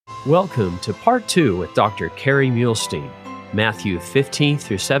Welcome to Part 2 with Dr. Kerry Muhlestein, Matthew 15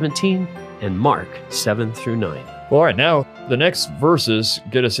 through 17 and Mark 7 through 9. All right, now the next verses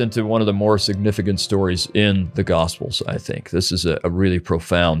get us into one of the more significant stories in the Gospels, I think. This is a really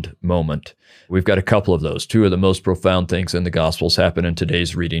profound moment. We've got a couple of those. Two of the most profound things in the Gospels happen in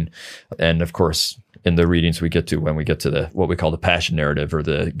today's reading. And of course, in the readings we get to when we get to what we call the Passion narrative or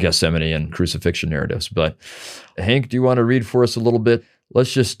the Gethsemane and crucifixion narratives. But Hank, do you want to read for us a little bit?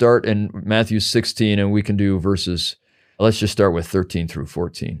 Let's just start in Matthew 16 and we can do let's just start with 13 through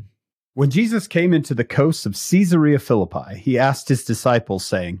 14. When Jesus came into the coasts of Caesarea Philippi, he asked his disciples,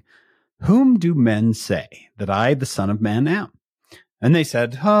 saying, "Whom do men say that I, the Son of Man, am?" And they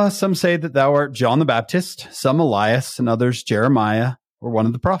said, "Some say that thou art John the Baptist, some Elias, and others Jeremiah, or one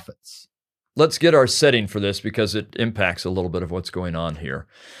of the prophets." Let's get our setting for this because it impacts a little bit of what's going on here.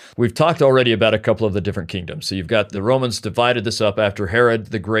 We've talked already about a couple of the different kingdoms. So you've got the Romans divided this up after Herod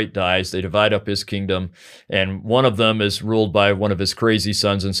the Great dies. They divide up his kingdom, and one of them is ruled by one of his crazy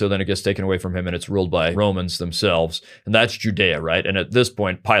sons, and so then it gets taken away from him, and it's ruled by Romans themselves, and that's Judea, right? And at this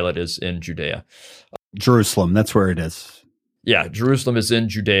point, Pilate is in Judea. Jerusalem, that's where it is. Yeah, Jerusalem is in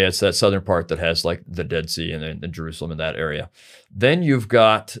Judea. It's that southern part that has like the Dead Sea and Jerusalem in that area. Then you've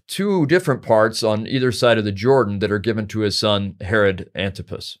got two different parts on either side of the Jordan that are given to his son, Herod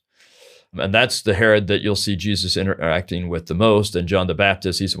Antipas. And that's the Herod that you'll see Jesus interacting with the most. And John the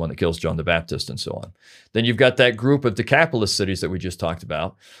Baptist, he's the one that kills John the Baptist and so on. Then you've got that group of Decapolis cities that we just talked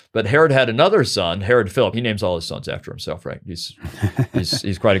about. But Herod had another son, Herod Philip. He names all his sons after himself, right? He's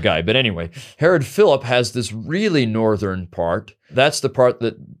quite a guy. But anyway, Herod Philip has this really northern part. That's the part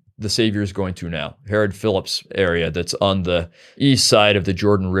that the Savior is going to now. Herod Philip's area that's on the east side of the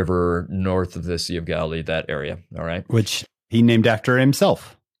Jordan River, north of the Sea of Galilee, that area, all right? Which he named after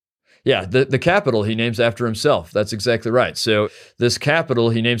himself. Yeah, the capital he names after himself. That's exactly right. So this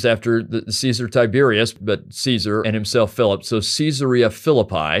capital he names after the Caesar Tiberius, but Caesar and himself Philip. So Caesarea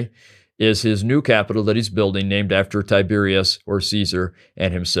Philippi is his new capital that he's building, named after Tiberius or Caesar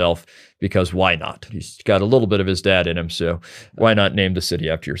and himself, because why not? He's got a little bit of his dad in him, so why not name the city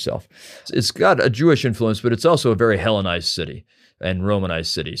after yourself? It's got a Jewish influence, but it's also a very Hellenized city and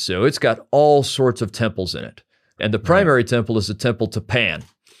Romanized city. So it's got all sorts of temples in it. And the primary temple is the temple to Pan.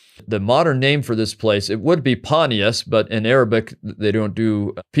 The modern name for this place, it would be Panias, but in Arabic, they don't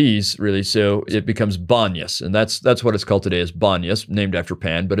do P's really, so it becomes Banias. And that's what it's called today, is Banias, named after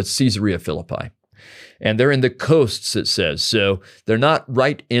Pan, but it's Caesarea Philippi. And they're in the coasts, it says. So they're not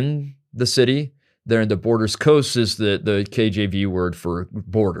right in the city. They're in the borders. Coast is the KJV word for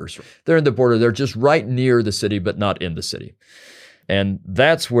borders. They're in the border. They're just right near the city, but not in the city. And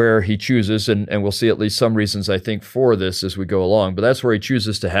that's where he chooses, and we'll see at least some reasons, I think, for this as we go along, but that's where he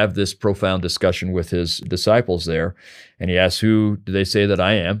chooses to have this profound discussion with his disciples there. And he asks, "Who do they say that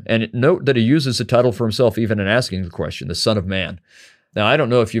I am?" And note that he uses the title for himself even in asking the question, the Son of Man. Now, I don't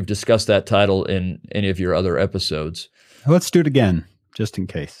know if you've discussed that title in any of your other episodes. Let's do it again, just in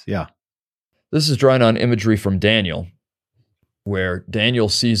case. Yeah. This is drawing on imagery from Daniel, where Daniel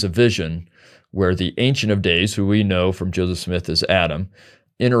sees a vision where the Ancient of Days, who we know from Joseph Smith as Adam,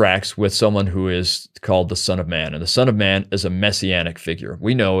 interacts with someone who is called the Son of Man. And the Son of Man is a messianic figure.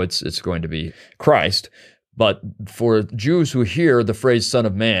 We know it's going to be Christ, but for Jews who hear the phrase Son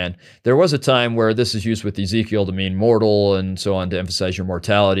of Man, there was a time where this is used with Ezekiel to mean mortal and so on, to emphasize your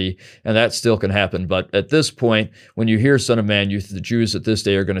mortality, and that still can happen. But at this point, when you hear Son of Man, the Jews at this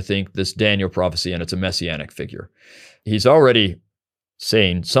day are going to think this Daniel prophecy, and it's a messianic figure. He's already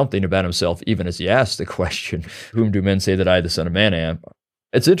saying something about himself, even as he asks the question, "Whom do men say that I, the Son of Man, am?"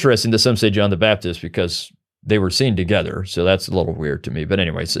 It's interesting that some say John the Baptist because they were seen together, so that's a little weird to me. But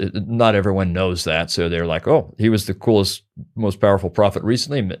anyways, not everyone knows that, so they're like, "Oh, he was the coolest, most powerful prophet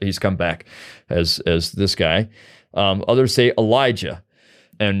recently. He's come back as this guy." Others say Elijah.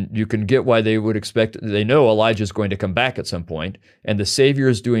 And you can get why they would expect, they know Elijah is going to come back at some point, and the Savior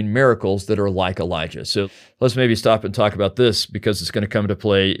is doing miracles that are like Elijah. So let's maybe stop and talk about this, because it's going to come to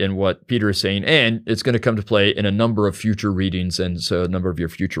play in what Peter is saying, and it's going to come to play in a number of future readings, and so a number of your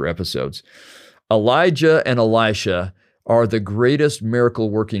future episodes. Elijah and Elisha are the greatest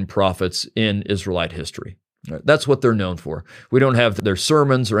miracle-working prophets in Israelite history. That's what they're known for. We don't have their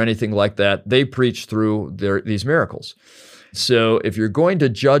sermons or anything like that. They preach through these miracles. So if you're going to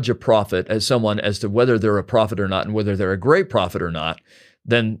judge a prophet as someone as to whether they're a prophet or not and whether they're a great prophet or not,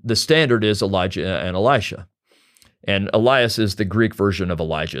 then the standard is Elijah and Elisha. And Elias is the Greek version of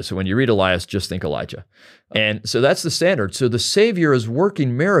Elijah. So when you read Elias, just think Elijah. And so that's the standard. So the Savior is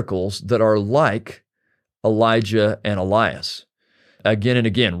working miracles that are like Elijah and Elias. Again and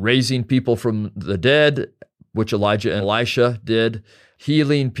again, raising people from the dead, which Elijah and Elisha did,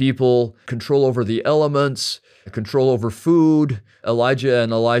 healing people, control over the elements, control over food. Elijah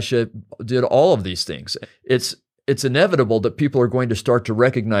and Elisha did all of these things. It's inevitable that people are going to start to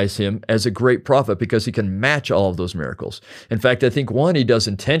recognize him as a great prophet because he can match all of those miracles. In fact, I think one he does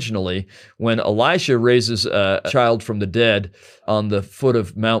intentionally when Elisha raises a child from the dead on the foot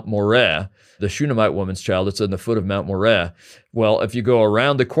of Mount Moriah, the Shunammite woman's child that's on the foot of Mount Moriah. Well, if you go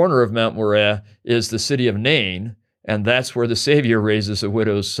around the corner of Mount Moriah is the city of Nain, and that's where the Savior raises a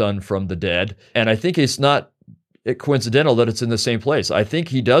widow's son from the dead. And I think it's not coincidental that it's in the same place. I think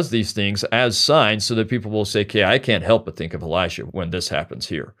he does these things as signs so that people will say, okay, I can't help but think of Elisha when this happens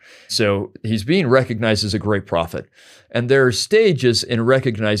here. So he's being recognized as a great prophet. And there are stages in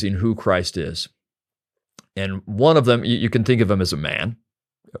recognizing who Christ is. And one of them, you can think of him as a man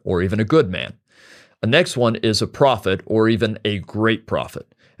or even a good man. The next one is a prophet or even a great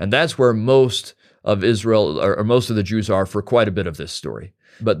prophet. And that's where most of Israel or most of the Jews are for quite a bit of this story.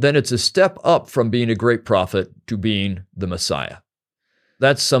 But then it's a step up from being a great prophet to being the Messiah.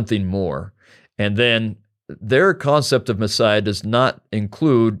 That's something more. And then their concept of Messiah does not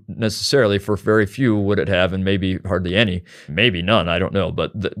include necessarily, for very few would it have, and maybe hardly any, maybe none, I don't know,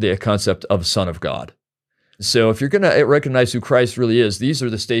 but the concept of Son of God. So if you're going to recognize who Christ really is, these are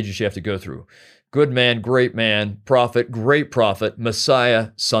the stages you have to go through. Good man, great man, prophet, great prophet,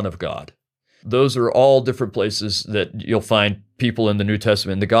 Messiah, Son of God. Those are all different places that you'll find people in the New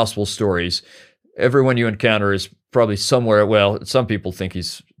Testament, in the gospel stories. Everyone you encounter is probably somewhere, well, some people think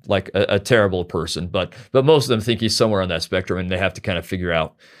he's like a terrible person, but most of them think he's somewhere on that spectrum, and they have to kind of figure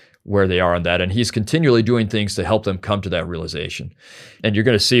out where they are on that. And he's continually doing things to help them come to that realization. And you're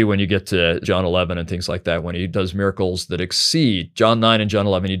going to see when you get to John 11 and things like that, when he does miracles that exceed, John 9 and John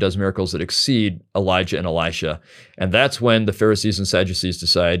 11, he does miracles that exceed Elijah and Elisha. And that's when the Pharisees and Sadducees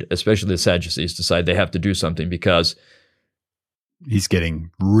decide, especially the Sadducees, decide they have to do something because he's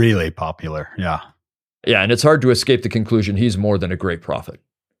getting really popular. Yeah. Yeah, and it's hard to escape the conclusion he's more than a great prophet.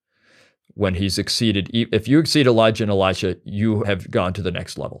 When he's exceeded, if you exceed Elijah and Elisha, you have gone to the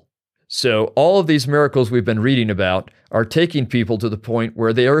next level. So all of these miracles we've been reading about are taking people to the point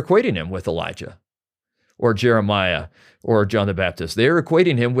where they are equating him with Elijah or Jeremiah or John the Baptist. They are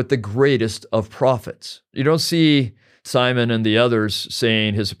equating him with the greatest of prophets. You don't see Simon and the others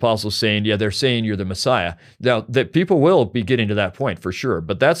saying, his apostles saying, yeah, they're saying you're the Messiah. Now, that people will be getting to that point for sure,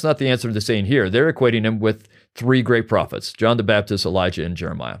 but that's not the answer they're saying here. They're equating him with three great prophets, John the Baptist, Elijah, and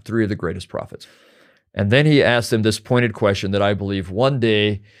Jeremiah, three of the greatest prophets. And then he asked them this pointed question that I believe one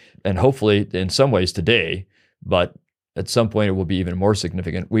day, and hopefully in some ways today, but at some point it will be even more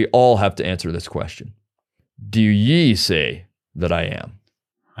significant, we all have to answer this question. Do ye say that I am?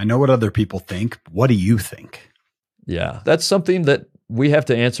 I know what other people think. What do you think? Yeah, that's something that we have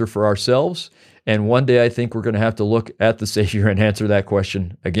to answer for ourselves. And one day I think we're going to have to look at the Savior and answer that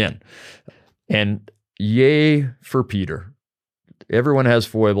question again. And yay for Peter. Everyone has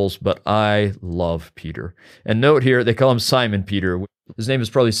foibles, but I love Peter. And note here, they call him Simon Peter. His name is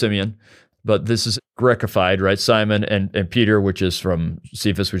probably Simeon, but this is Greckified, right? Simon and Peter, which is from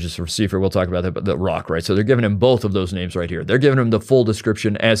Cephas, which is from Sefer. We'll talk about that, but the rock, right? So they're giving him both of those names right here. They're giving him the full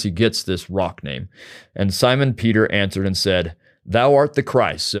description as he gets this rock name. And Simon Peter answered and said, "Thou art the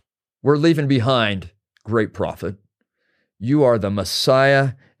Christ." So we're leaving behind great prophet. You are the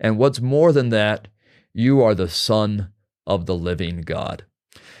Messiah, and what's more than that, you are the Son of the living God.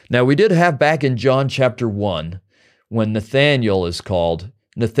 Now, we did have back in John chapter 1, when Nathanael called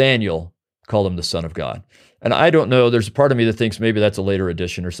him the Son of God. And I don't know, there's a part of me that thinks maybe that's a later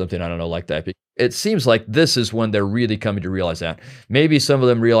edition or something, I don't know, like that. It seems like this is when they're really coming to realize that. Maybe some of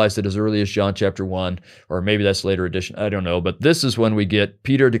them realized it as early as John chapter 1, or maybe that's later edition, I don't know. But this is when we get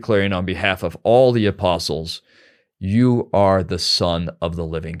Peter declaring on behalf of all the apostles, you are the Son of the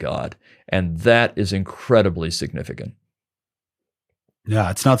living God. And that is incredibly significant.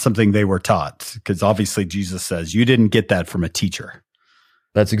 Yeah, it's not something they were taught, because obviously Jesus says, you didn't get that from a teacher.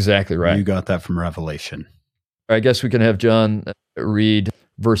 That's exactly right. You got that from Revelation. I guess we can have John read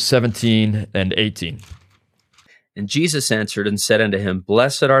verse 17 and 18. And Jesus answered and said unto him,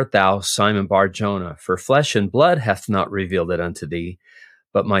 Blessed art thou, Simon Bar-Jonah, for flesh and blood hath not revealed it unto thee,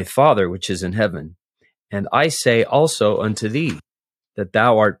 but my Father which is in heaven. And I say also unto thee, that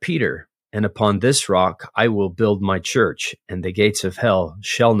thou art Peter, and upon this rock I will build my church, and the gates of hell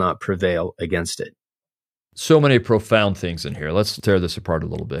shall not prevail against it. So many profound things in here. Let's tear this apart a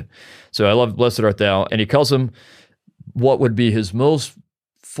little bit. So I love blessed art thou, and he calls him what would be his most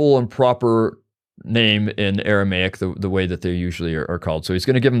full and proper name in Aramaic the way that they usually are called. So he's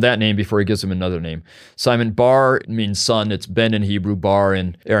going to give him that name before he gives him another name. Simon Bar means son. It's Ben in Hebrew, Bar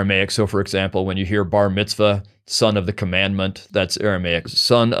in Aramaic. So for example, when you hear bar mitzvah, son of the commandment, that's Aramaic.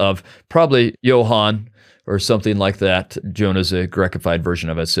 Son of probably Johann or something like that. Jonah's a Grekified version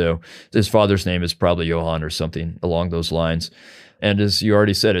of it. So his father's name is probably Johann or something along those lines. And as you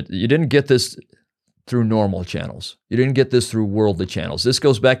already said, you didn't get this through normal channels. You didn't get this through worldly channels. This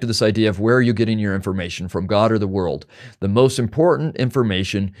goes back to this idea of where are you getting your information, from God or the world? The most important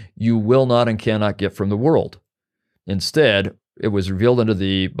information you will not and cannot get from the world. Instead, it was revealed unto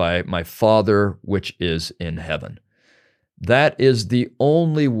thee by my Father which is in heaven. That is the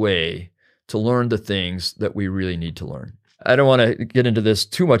only way to learn the things that we really need to learn. I don't want to get into this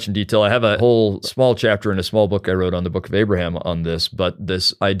too much in detail. I have a whole small chapter in a small book I wrote on the book of Abraham on this, but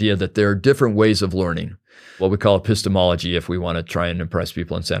this idea that there are different ways of learning, what we call epistemology if we want to try and impress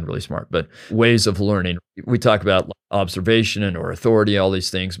people and sound really smart, but ways of learning. We talk about observation or authority, all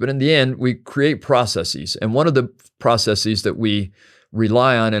these things, but in the end, we create processes. And one of the processes that we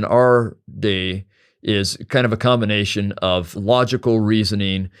rely on in our day is kind of a combination of logical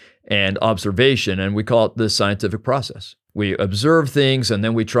reasoning and observation, and we call it the scientific process. We observe things, and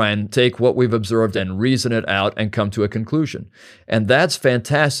then we try and take what we've observed and reason it out and come to a conclusion. And that's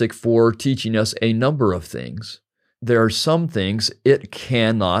fantastic for teaching us a number of things. There are some things it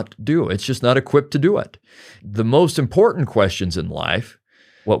cannot do. It's just not equipped to do it. The most important questions in life,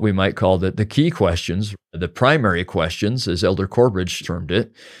 what we might call the key questions, the primary questions, as Elder Corbridge termed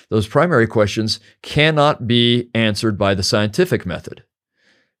it, those primary questions cannot be answered by the scientific method.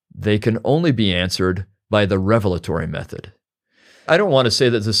 They can only be answered by the revelatory method. I don't want to say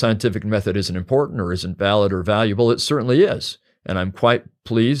that the scientific method isn't important or isn't valid or valuable. It certainly is. And I'm quite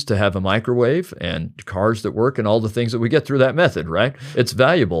pleased to have a microwave and cars that work and all the things that we get through that method, right? It's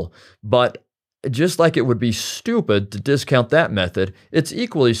valuable. But just like it would be stupid to discount that method, it's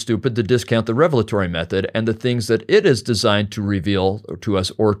equally stupid to discount the revelatory method and the things that it is designed to reveal to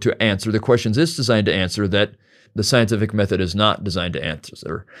us or to answer, the questions it's designed to answer that the scientific method is not designed to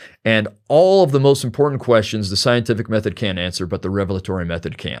answer. And all of the most important questions the scientific method can't answer, but the revelatory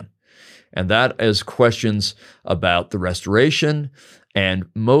method can. And that is questions about the restoration, and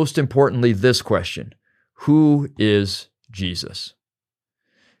most importantly, this question: who is Jesus?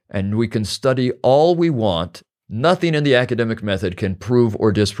 And we can study all we want. Nothing in the academic method can prove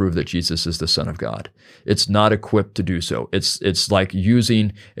or disprove that Jesus is the Son of God. It's not equipped to do so. It's like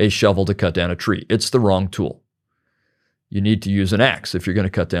using a shovel to cut down a tree. It's the wrong tool. You need to use an axe if you're going to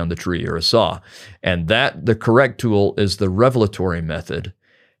cut down the tree, or a saw. And the correct tool is the revelatory method.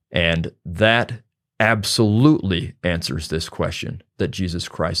 And that absolutely answers this question that Jesus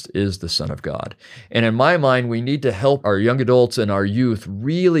Christ is the Son of God. And in my mind, we need to help our young adults and our youth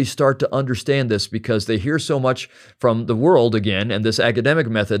really start to understand this, because they hear so much from the world again and this academic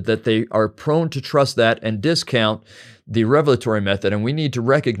method that they are prone to trust that and discount the revelatory method. And we need to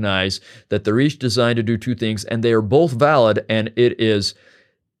recognize that they're each designed to do two things, and they are both valid, and it is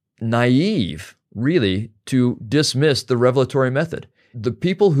naive, really, to dismiss the revelatory method. The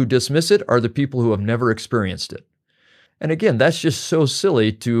people who dismiss it are the people who have never experienced it. And again, that's just so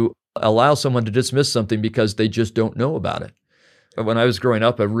silly to allow someone to dismiss something because they just don't know about it. When I was growing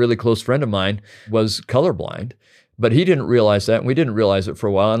up, a really close friend of mine was colorblind, but he didn't realize that, and we didn't realize it for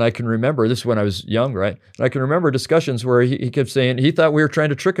a while. And I can remember, this is when I was young, right? And I can remember discussions where he kept saying, he thought we were trying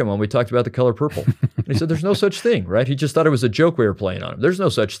to trick him when we talked about the color purple. And he said, there's no such thing, right? He just thought it was a joke we were playing on him. There's no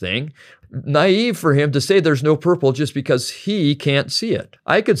such thing. Naive for him to say there's no purple just because he can't see it.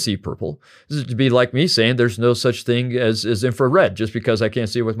 I could see purple. This would be like me saying there's no such thing as infrared just because I can't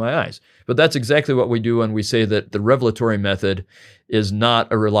see it with my eyes. But that's exactly what we do when we say that the revelatory method is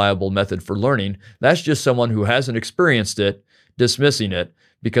not a reliable method for learning. That's just someone who hasn't experienced it, dismissing it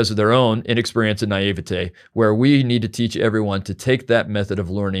because of their own inexperience and naivete, where we need to teach everyone to take that method of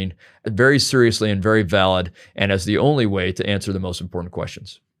learning very seriously and very valid, and as the only way to answer the most important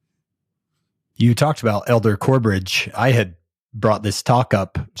questions. You talked about Elder Corbridge. I had brought this talk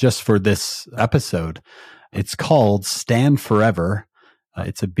up just for this episode. It's called Stand Forever.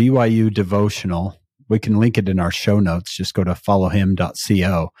 It's a BYU devotional. We can link it in our show notes. Just go to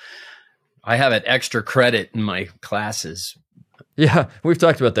followhim.co. I have it extra credit in my classes. Yeah, we've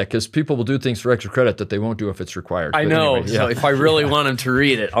talked about that because people will do things for extra credit that they won't do if it's required. I know. Anyway, yeah. So if I really want them to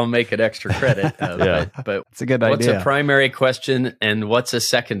read it, I'll make it extra credit. Yeah. But it's a good idea. What's a primary question and what's a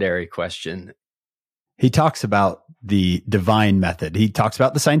secondary question? He talks about the divine method. He talks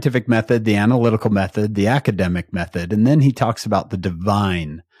about the scientific method, the analytical method, the academic method, and then he talks about the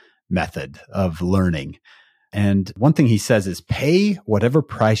divine method of learning. And one thing he says is, pay whatever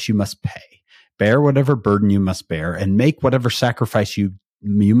price you must pay, bear whatever burden you must bear, and make whatever sacrifice you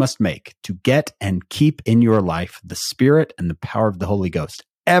must make to get and keep in your life the Spirit and the power of the Holy Ghost.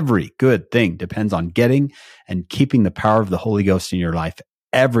 Every good thing depends on getting and keeping the power of the Holy Ghost in your life.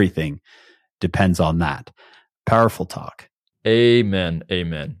 Everything depends on that. Powerful talk. Amen.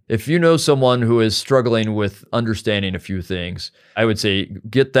 Amen. If you know someone who is struggling with understanding a few things, I would say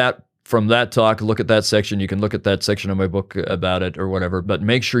get that from that talk, look at that section. You can look at that section of my book about it or whatever, but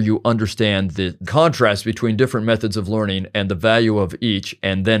make sure you understand the contrast between different methods of learning and the value of each,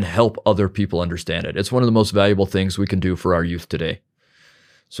 and then help other people understand it. It's one of the most valuable things we can do for our youth today.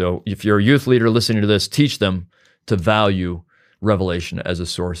 So if you're a youth leader listening to this, teach them to value revelation as a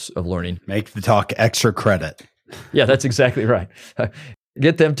source of learning. Make the talk extra credit. Yeah, that's exactly right.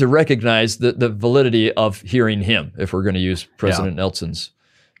 Get them to recognize the validity of hearing him, if we're going to use President Nelson's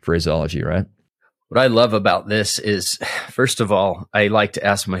phraseology, right? What I love about this is, first of all, I like to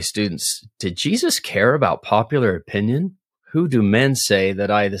ask my students, did Jesus care about popular opinion? Who do men say that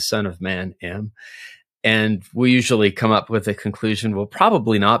I, the Son of Man, am? And we usually come up with a conclusion, well,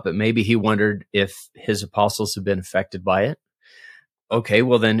 probably not, but maybe he wondered if his apostles have been affected by it. Okay,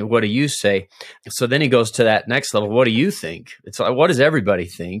 well then what do you say? So then he goes to that next level. What do you think? It's like, what does everybody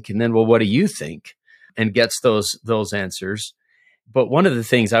think? And then, well, what do you think? And gets those answers. But one of the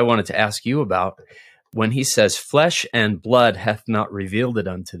things I wanted to ask you about, when he says, flesh and blood hath not revealed it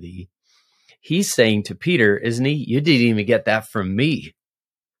unto thee, he's saying to Peter, isn't he? You didn't even get that from me.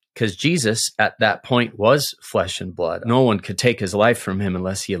 Because Jesus at that point was flesh and blood. No one could take his life from him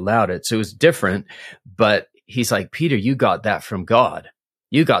unless he allowed it. So it was different, but he's like, Peter, you got that from God.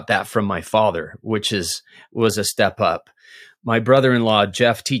 You got that from my Father, which was a step up. My brother-in-law,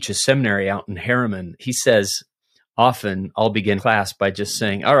 Jeff, teaches seminary out in Harriman. He says, often I'll begin class by just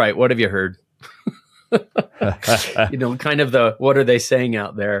saying, all right, what have you heard? Kind of what are they saying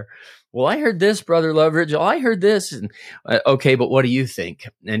out there? Well, I heard this, Brother Loveridge. Oh, I heard this. And, okay, but what do you think?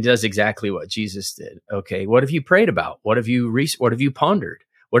 And does exactly what Jesus did. Okay, what have you prayed about? What have you pondered?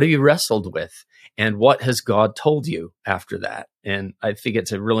 What have you wrestled with? And what has God told you after that? And I think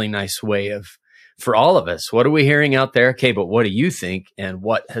it's a really nice way for all of us, what are we hearing out there? Okay, but what do you think? And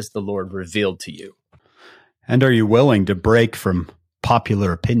what has the Lord revealed to you? And are you willing to break from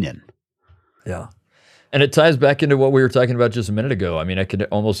popular opinion? Yeah. And it ties back into what we were talking about just a minute ago. I mean, I could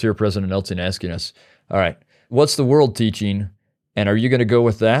almost hear President Nelson asking us, all right, what's the world teaching? And are you going to go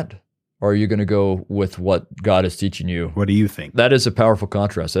with that? Or are you going to go with what God is teaching you? What do you think? That is a powerful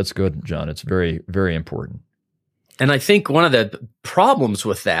contrast. That's good, John. It's very, very important. And I think one of the problems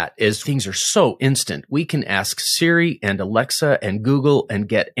with that is things are so instant. We can ask Siri and Alexa and Google and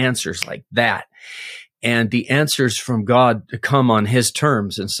get answers like that. And the answers from God come on his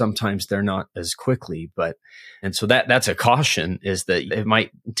terms, and sometimes they're not as quickly. And so that's a caution, is that it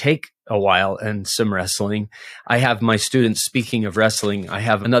might take a while and some wrestling. I have my students, speaking of wrestling, I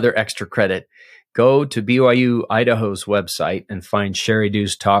have another extra credit. Go to BYU Idaho's website and find Sherry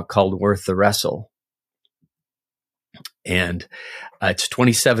Dew's talk called Worth the Wrestle. And it's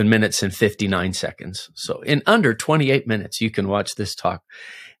 27 minutes and 59 seconds. So in under 28 minutes, you can watch this talk.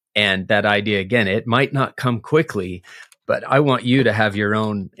 And that idea, again, it might not come quickly, but I want you to have your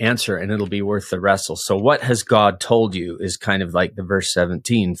own answer, and it'll be worth the wrestle. So what has God told you is kind of like the verse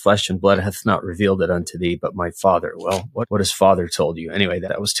 17, flesh and blood hath not revealed it unto thee, but my Father. Well, what has Father told you? Anyway,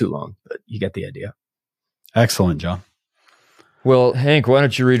 that was too long, but you get the idea. Excellent, John. Well, Hank, why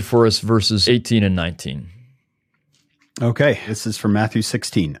don't you read for us verses 18 and 19? Okay, this is from Matthew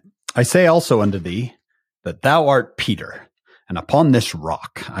 16. I say also unto thee that thou art Peter, and upon this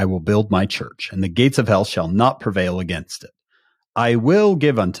rock I will build my church, and the gates of hell shall not prevail against it. I will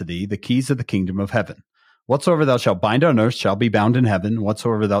give unto thee the keys of the kingdom of heaven. Whatsoever thou shalt bind on earth shall be bound in heaven.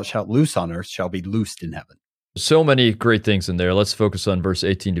 Whatsoever thou shalt loose on earth shall be loosed in heaven. So many great things in there. Let's focus on verse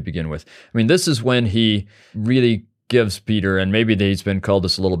 18 to begin with. I mean, this is when he really gives Peter, and maybe he's been called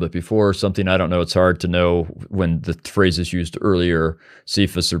this a little bit before or something. I don't know. It's hard to know when the phrase is used earlier,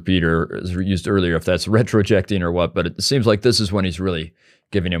 Cephas or Peter is used earlier, if that's retrojecting or what. But it seems like this is when he's really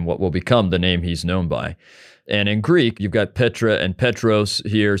giving him what will become the name he's known by. And in Greek, you've got Petra and Petros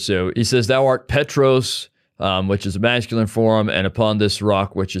here. So he says, thou art Petros, which is a masculine form, and upon this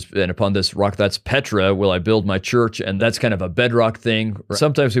rock, that's Petra, will I build my church. And that's kind of a bedrock thing.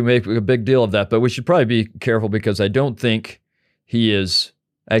 Sometimes we make a big deal of that, but we should probably be careful, because I don't think he is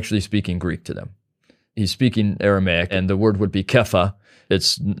actually speaking Greek to them. He's speaking Aramaic, and the word would be kepha.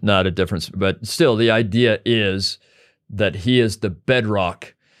 It's not a difference, but still the idea is that he is the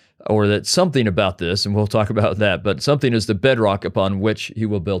bedrock, or that something about this, and we'll talk about that, but something is the bedrock upon which he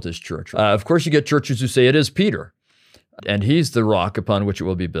will build his church. Of course, you get churches who say it is Peter. and he's the rock upon which it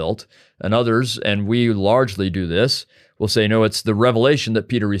will be built. And others, and we largely do this, will say, no, it's the revelation that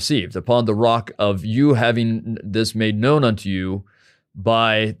Peter received upon the rock of you having this made known unto you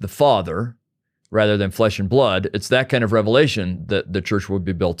by the Father, rather than flesh and blood. It's that kind of revelation that the church would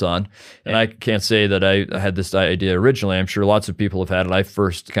be built on. And I can't say that I had this idea originally. I'm sure lots of people have had it. I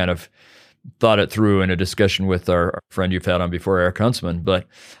first kind of thought it through in a discussion with our friend you've had on before, Eric Huntsman. But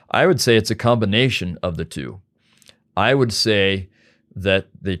I would say it's a combination of the two. I would say that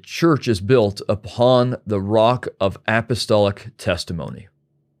the church is built upon the rock of apostolic testimony.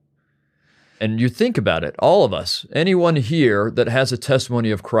 And you think about it, all of us, anyone here that has a testimony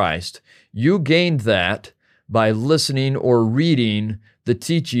of Christ, you gained that by listening or reading the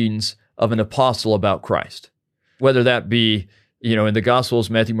teachings of an apostle about Christ. Whether that be, in the Gospels,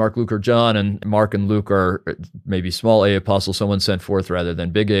 Matthew, Mark, Luke, or John, and Mark and Luke are maybe small a apostles, someone sent forth rather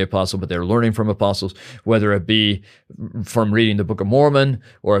than big A apostle, but they're learning from apostles, whether it be from reading the Book of Mormon,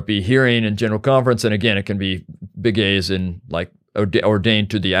 or it be hearing in general conference, and again, it can be big A's in like ordained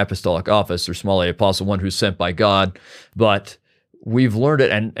to the apostolic office, or small a apostle, one who's sent by God. But we've learned it,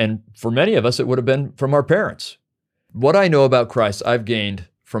 and for many of us, it would have been from our parents. What I know about Christ, I've gained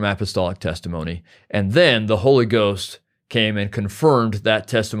from apostolic testimony, and then the Holy Ghost came and confirmed that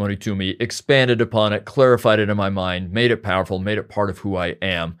testimony to me, expanded upon it, clarified it in my mind, made it powerful, made it part of who I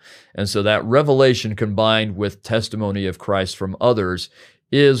am. And so that revelation combined with testimony of Christ from others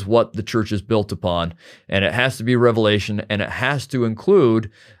is what the church is built upon. And it has to be revelation, and it has to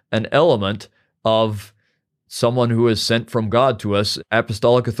include an element of someone who is sent from God to us,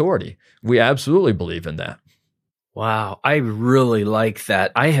 apostolic authority. We absolutely believe in that. Wow, I really like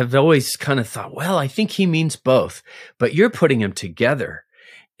that. I have always kind of thought, well, I think he means both, but you're putting them together.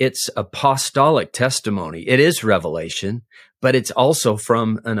 It's apostolic testimony. It is revelation, but it's also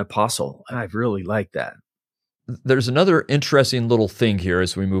from an apostle. I really like that. There's another interesting little thing here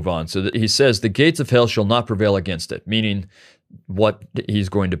as we move on. So that he says, the gates of hell shall not prevail against it, meaning what he's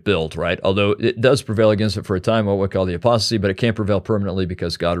going to build, right? Although it does prevail against it for a time, what we call the apostasy, but it can't prevail permanently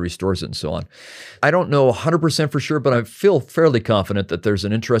because God restores it and so on. I don't know 100% for sure, but I feel fairly confident that there's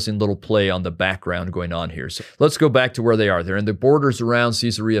an interesting little play on the background going on here. So let's go back to where they are. They're in the borders around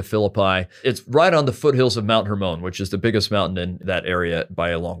Caesarea Philippi. It's right on the foothills of Mount Hermon, which is the biggest mountain in that area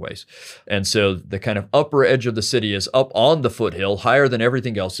by a long ways. And so the kind of upper edge of the city is up on the foothill, higher than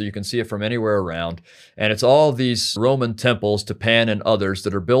everything else, so you can see it from anywhere around. And it's all these Roman temples to Pan and others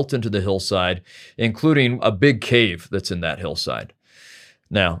that are built into the hillside, including a big cave that's in that hillside.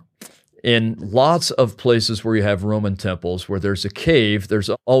 Now, in lots of places where you have Roman temples, where there's a cave,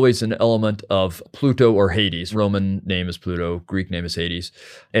 there's always an element of Pluto or Hades. Roman name is Pluto, Greek name is Hades.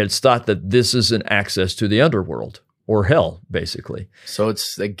 And it's thought that this is an access to the underworld, or hell, basically. So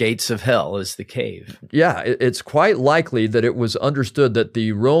it's the gates of hell is the cave. Yeah, it's quite likely that it was understood that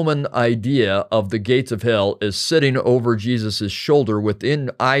the Roman idea of the gates of hell is sitting over Jesus' shoulder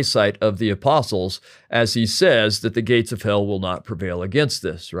within eyesight of the apostles, as he says that the gates of hell will not prevail against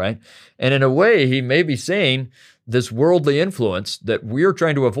this, right? And in a way, he may be saying this worldly influence that we're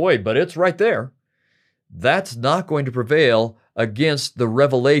trying to avoid, but it's right there. That's not going to prevail against the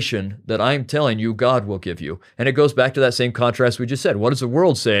revelation that I'm telling you God will give you. And it goes back to that same contrast we just said. What does the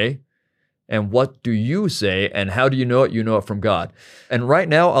world say? And what do you say? And how do you know it? You know it from God. And right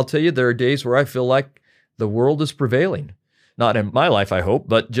now, I'll tell you, there are days where I feel like the world is prevailing. Not in my life, I hope,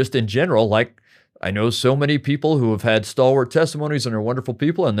 but just in general, like I know so many people who have had stalwart testimonies and are wonderful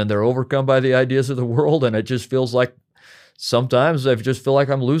people, and then they're overcome by the ideas of the world, and it just feels like sometimes I just feel like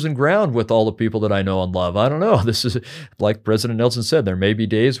I'm losing ground with all the people that I know and love. I don't know. This is like President Nelson said, there may be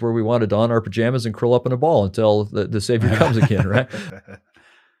days where we want to don our pajamas and curl up in a ball until the Savior comes again, right?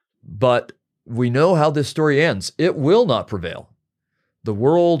 But we know how this story ends. It will not prevail. The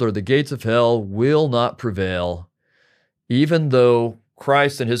world or the gates of hell will not prevail, even though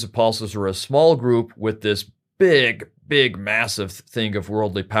Christ and his apostles are a small group with this big, massive thing of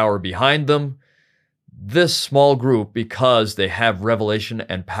worldly power behind them. This small group, because they have revelation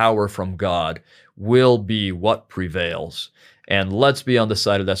and power from God, will be what prevails. And let's be on the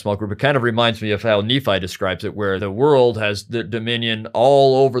side of that small group. It kind of reminds me of how Nephi describes it, where the world has the dominion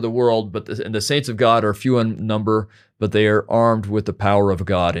all over the world, and the saints of God are few in number, but they are armed with the power of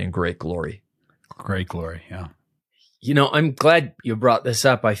God in great glory. Great glory, yeah. I'm glad you brought this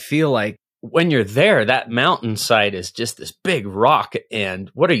up. I feel like when you're there, that mountainside is just this big rock.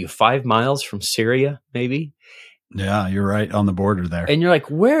 And what are you, 5 miles from Syria, maybe? Yeah, you're right on the border there. And you're like,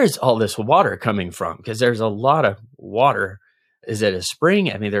 where is all this water coming from? Because there's a lot of water. Is it a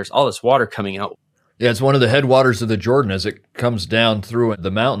spring? I mean, there's all this water coming out. Yeah, it's one of the headwaters of the Jordan as it comes down through the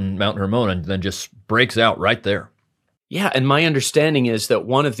mountain, Mount Hermon, and then just breaks out right there. Yeah, and my understanding is that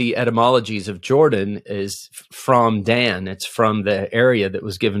one of the etymologies of Jordan is from Dan. It's from the area that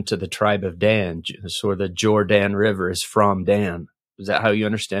was given to the tribe of Dan. So the Jordan River is from Dan. Is that how you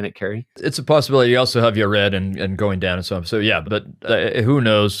understand it, Kerry? It's a possibility. You also have Yared and going down and so on. So yeah, but who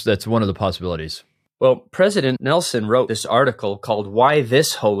knows? That's one of the possibilities. Well, President Nelson wrote this article called Why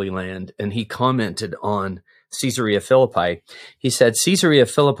This Holy Land? And he commented on Caesarea Philippi. He said, Caesarea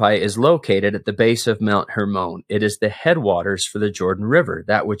Philippi is located at the base of Mount Hermon. It is the headwaters for the Jordan River,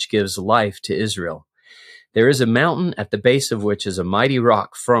 that which gives life to Israel. There is a mountain at the base of which is a mighty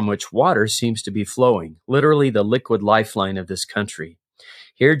rock from which water seems to be flowing, literally the liquid lifeline of this country.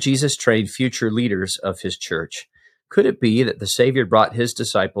 Here Jesus trained future leaders of his church. Could it be that the Savior brought his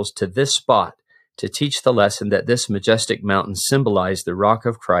disciples to this spot to teach the lesson that this majestic mountain symbolized the rock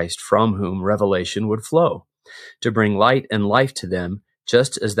of Christ from whom revelation would flow, to bring light and life to them,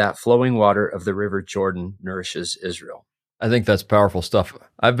 just as that flowing water of the river Jordan nourishes Israel? I think that's powerful stuff.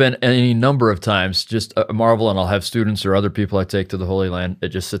 I've been any number of times just marvel, and I'll have students or other people I take to the Holy Land that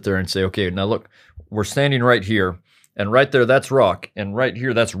just sit there and say, okay, now look, we're standing right here, and right there, that's rock, and right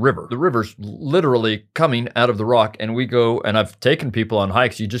here, that's river. The river's literally coming out of the rock, and we go, and I've taken people on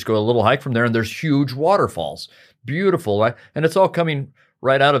hikes. You just go a little hike from there, and there's huge waterfalls. Beautiful, right? And it's all coming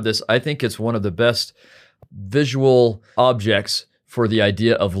right out of this. I think it's one of the best visual objects for the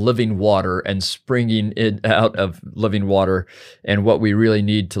idea of living water and springing it out of living water and what we really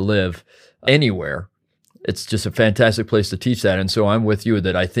need to live anywhere. It's just a fantastic place to teach that. And so I'm with you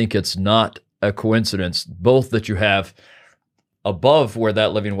that I think it's not a coincidence, both that you have above where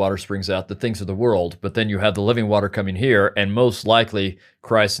that living water springs out, the things of the world, but then you have the living water coming here, and most likely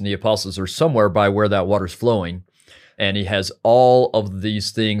Christ and the apostles are somewhere by where that water's flowing. And he has all of these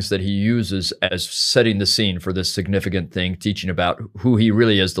things that he uses as setting the scene for this significant thing, teaching about who he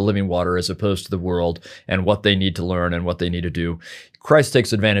really is, the living water, as opposed to the world, and what they need to learn and what they need to do. Christ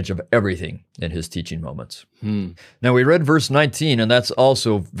takes advantage of everything in his teaching moments. Now, we read verse 19, and that's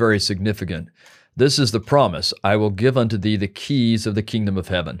also very significant. This is the promise: I will give unto thee the keys of the kingdom of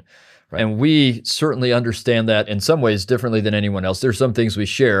heaven. And we certainly understand that in some ways differently than anyone else. There's some things we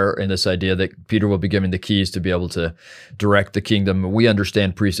share in this idea that Peter will be given the keys to be able to direct the kingdom. We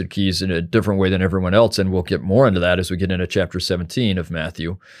understand priesthood keys in a different way than everyone else, and we'll get more into that as we get into chapter 17 of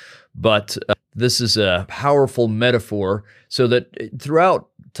Matthew. But this is a powerful metaphor, so that throughout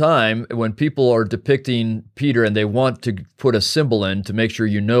time, when people are depicting Peter and they want to put a symbol in to make sure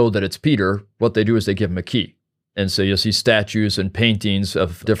you know that it's Peter, what they do is they give him a key. And so you'll see statues and paintings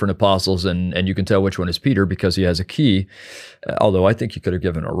of different apostles, and you can tell which one is Peter because he has a key. Although I think you could have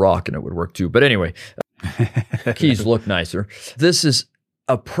given a rock and it would work too. But anyway, keys look nicer. This is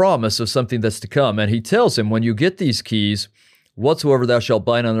a promise of something that's to come. And he tells him, when you get these keys, whatsoever thou shalt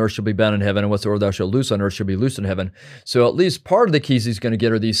bind on earth shall be bound in heaven, and whatsoever thou shalt loose on earth shall be loosed in heaven. So at least part of the keys he's going to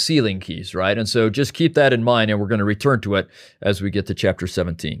get are these sealing keys, right? And so just keep that in mind, and we're going to return to it as we get to chapter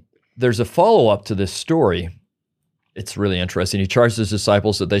 17. There's a follow-up to this story. It's really interesting. He charged his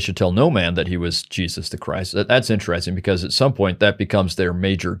disciples that they should tell no man that he was Jesus the Christ. That's interesting because at some point that becomes their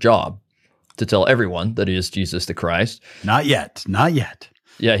major job, to tell everyone that he is Jesus the Christ. Not yet. Not yet.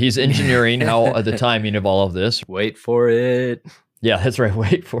 Yeah, he's engineering how the timing of all of this. Wait for it. Yeah, that's right.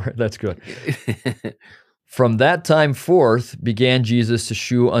 Wait for it. That's good. From that time forth began Jesus to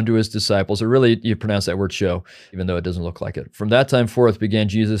shew unto his disciples, or really you pronounce that word show, even though it doesn't look like it. From that time forth began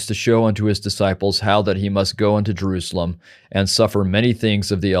Jesus to show unto his disciples how that he must go unto Jerusalem and suffer many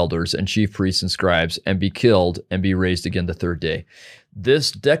things of the elders and chief priests and scribes, and be killed and be raised again the third day.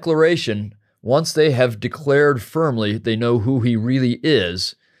 This declaration, once they have declared firmly they know who he really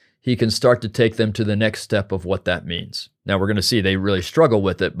is, he can start to take them to the next step of what that means. Now, we're going to see they really struggle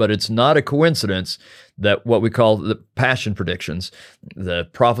with it, but it's not a coincidence that what we call the passion predictions, the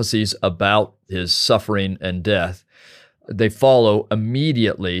prophecies about his suffering and death, they follow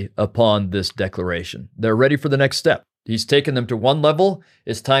immediately upon this declaration. They're ready for the next step. He's taken them to one level.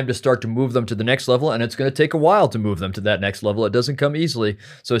 It's time to start to move them to the next level, and it's going to take a while to move them to that next level. It doesn't come easily.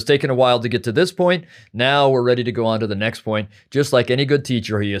 So it's taken a while to get to this point. Now we're ready to go on to the next point. Just like any good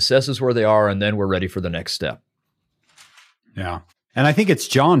teacher, he assesses where they are, and then we're ready for the next step. Yeah. And I think it's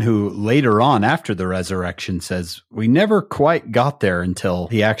John who later on after the resurrection says, we never quite got there until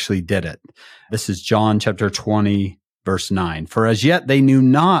he actually did it. This is John chapter 20, verse 9. For as yet they knew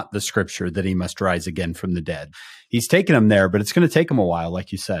not the scripture that he must rise again from the dead. He's taken them there, but it's going to take him a while,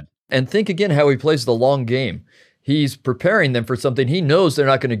 like you said. And think again how he plays the long game. He's preparing them for something he knows they're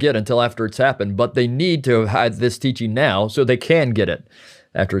not going to get until after it's happened, but they need to have had this teaching now so they can get it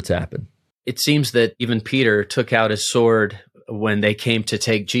after it's happened. It seems that even Peter took out his sword when they came to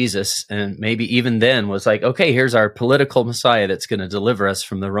take Jesus, and maybe even then was like, okay, here's our political Messiah that's going to deliver us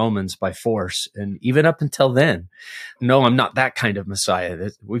from the Romans by force. And even up until then, no, I'm not that kind of Messiah.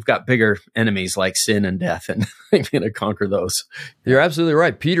 We've got bigger enemies like sin and death, and I'm going to conquer those. You're absolutely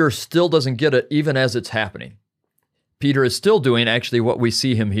right. Peter still doesn't get it even as it's happening. Peter is still doing actually what we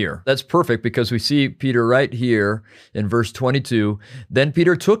see him here. That's perfect because we see Peter right here in verse 22. Then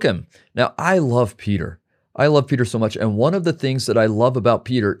Peter took him. Now, I love Peter. I love Peter so much. And one of the things that I love about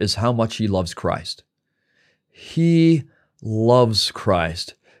Peter is how much he loves Christ. He loves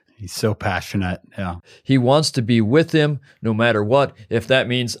Christ. He's so passionate. Yeah. He wants to be with him no matter what. If that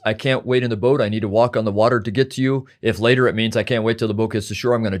means I can't wait in the boat, I need to walk on the water to get to you. If later it means I can't wait till the boat gets to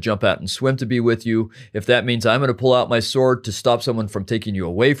shore, I'm going to jump out and swim to be with you. If that means I'm going to pull out my sword to stop someone from taking you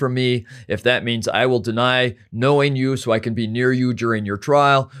away from me. If that means I will deny knowing you so I can be near you during your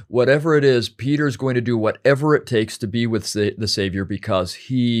trial. Whatever it is, Peter's going to do whatever it takes to be with the Savior because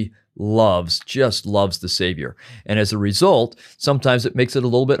he just loves the Savior. And as a result, sometimes it makes it a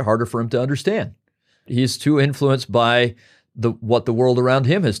little bit harder for him to understand. He's too influenced by what the world around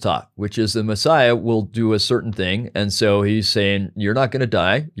him has taught, which is the Messiah will do a certain thing. And so he's saying, you're not going to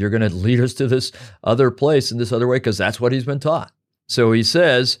die. You're going to lead us to this other place in this other way because that's what he's been taught. So he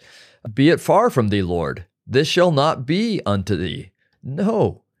says, be it far from thee, Lord. This shall not be unto thee.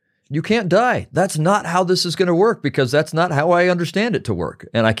 No. You can't die. That's not how this is going to work because that's not how I understand it to work.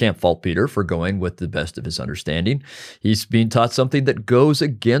 And I can't fault Peter for going with the best of his understanding. He's being taught something that goes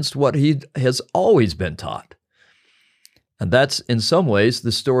against what he has always been taught. And that's in some ways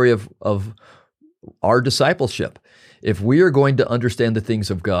the story of our discipleship. If we are going to understand the things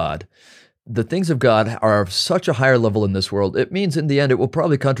of God are of such a higher level in this world, it means in the end it will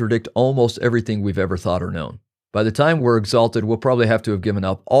probably contradict almost everything we've ever thought or known. By the time we're exalted, we'll probably have to have given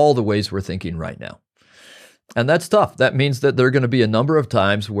up all the ways we're thinking right now. And that's tough. That means that there are going to be a number of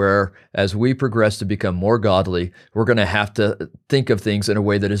times where, as we progress to become more godly, we're going to have to think of things in a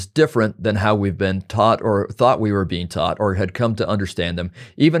way that is different than how we've been taught or thought we were being taught or had come to understand them,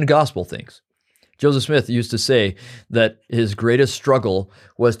 even gospel things. Joseph Smith used to say that his greatest struggle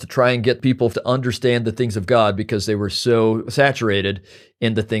was to try and get people to understand the things of God because they were so saturated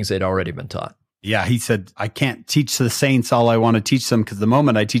in the things they'd already been taught. Yeah, he said, I can't teach the saints all I want to teach them because the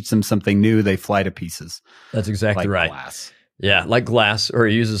moment I teach them something new, they fly to pieces. That's exactly like right. Glass. Yeah, like glass, or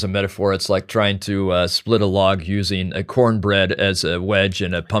he uses a metaphor. It's like trying to split a log using a cornbread as a wedge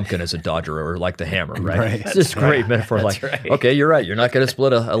and a pumpkin as a dodger, or like the hammer, right? It's just a great metaphor. That's like, right. Okay, you're right. You're not going to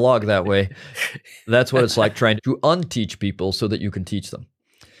split a log that way. That's what it's like trying to unteach people so that you can teach them.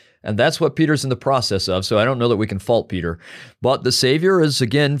 And that's what Peter's in the process of, so I don't know that we can fault Peter. But the Savior is,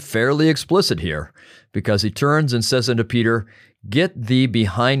 again, fairly explicit here, because he turns and says unto Peter, Get thee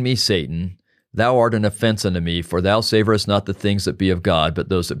behind me, Satan. Thou art an offense unto me, for thou savorest not the things that be of God, but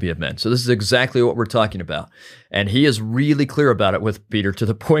those that be of men. So this is exactly what we're talking about. And he is really clear about it with Peter to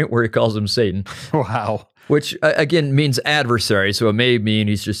the point where he calls him Satan. Wow. Which, again, means adversary. So it may mean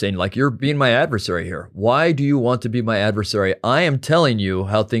he's just saying, like, you're being my adversary here. Why do you want to be my adversary? I am telling you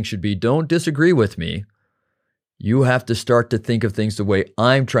how things should be. Don't disagree with me. You have to start to think of things the way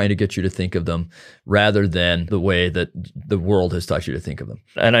I'm trying to get you to think of them rather than the way that the world has taught you to think of them.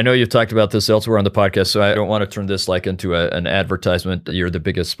 And I know you've talked about this elsewhere on the podcast, so I don't want to turn this like into an advertisement. You're the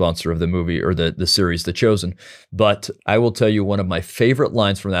biggest sponsor of the movie or the series, The Chosen. But I will tell you one of my favorite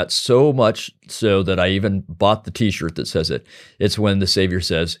lines from that, so much so that I even bought the t-shirt that says it. It's when the Savior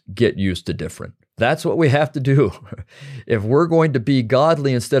says, get used to different. That's what we have to do. If we're going to be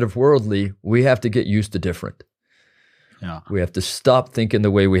godly instead of worldly, we have to get used to different. Yeah. We have to stop thinking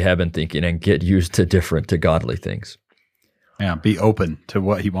the way we have been thinking and get used to different, to godly things. Yeah, be open to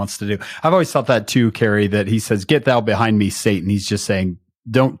what he wants to do. I've always thought that too, Kerry, that he says, get thou behind me, Satan. He's just saying,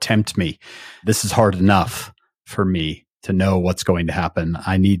 don't tempt me. This is hard enough for me to know what's going to happen.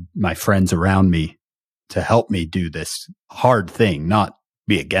 I need my friends around me to help me do this hard thing, not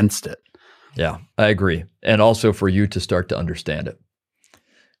be against it. Yeah, I agree. And also for you to start to understand it.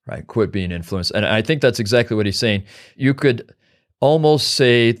 Right, quit being influenced. And I think that's exactly what he's saying. You could almost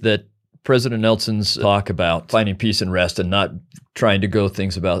say that President Nelson's talk about finding peace and rest and not trying to go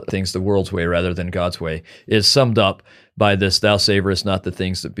about things the world's way rather than God's way is summed up by this, thou savorest not the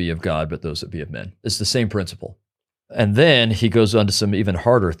things that be of God, but those that be of men. It's the same principle. And then he goes on to some even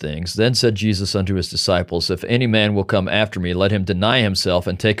harder things. Then said Jesus unto his disciples, if any man will come after me, let him deny himself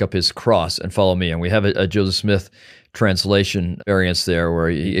and take up his cross and follow me. And we have a Joseph Smith translation variance there where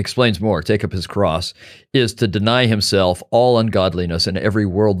he explains more. Take up his cross is to deny himself all ungodliness and every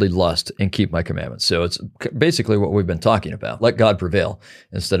worldly lust and keep my commandments. So it's basically what we've been talking about. Let God prevail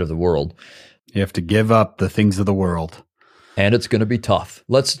instead of the world. You have to give up the things of the world. And it's going to be tough.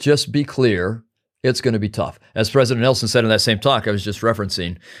 Let's just be clear. It's going to be tough. As President Nelson said in that same talk I was just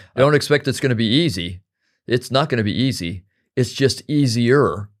referencing, don't expect it's going to be easy. It's not going to be easy. It's just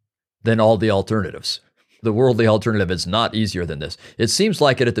easier than all the alternatives. The worldly alternative is not easier than this. It seems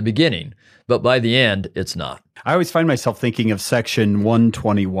like it at the beginning, but by the end, it's not. I always find myself thinking of section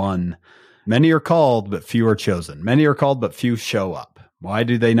 121. Many are called, but few are chosen. Many are called, but few show up. Why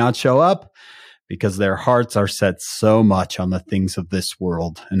do they not show up? Because their hearts are set so much on the things of this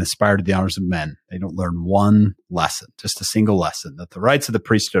world and aspire to the honors of men. They don't learn one lesson, just a single lesson, that the rights of the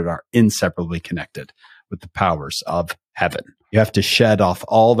priesthood are inseparably connected with the powers of heaven. You have to shed off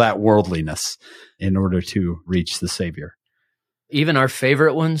all that worldliness in order to reach the Savior. Even our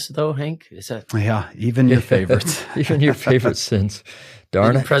favorite ones, though, Hank? Is that? Yeah, even your favorites. Even your favorite sins.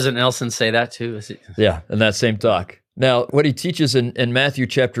 Darn Didn't it. President Nelson say that too? Yeah, in that same talk. Now, what he teaches in Matthew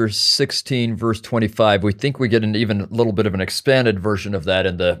chapter 16, verse 25, we think we get an even a little bit of an expanded version of that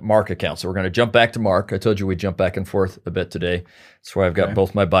in the Mark account. So we're going to jump back to Mark. I told you we'd jump back and forth a bit today. That's why I've got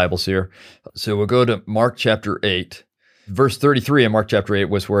both my Bibles here. So we'll go to Mark chapter 8. Verse 33 in Mark chapter 8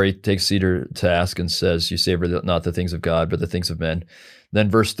 was where he takes Peter to task and says, you savor not the things of God, but the things of men. Then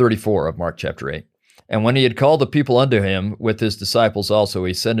verse 34 of Mark chapter 8. And when he had called the people unto him with his disciples also,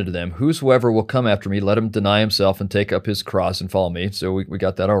 he said unto them, whosoever will come after me, let him deny himself and take up his cross and follow me. So we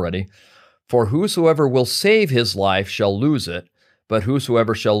got that already. For whosoever will save his life shall lose it, but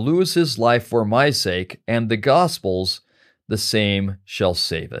whosoever shall lose his life for my sake and the gospel's, the same shall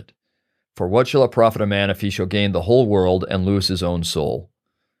save it. For what shall it profit a man if he shall gain the whole world and lose his own soul?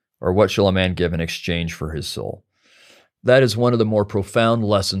 Or what shall a man give in exchange for his soul? That is one of the more profound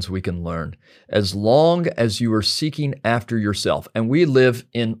lessons we can learn. As long as you are seeking after yourself, and we live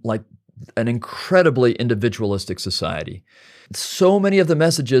in like an incredibly individualistic society. So many of the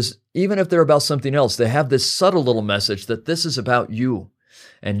messages, even if they're about something else, they have this subtle little message that this is about you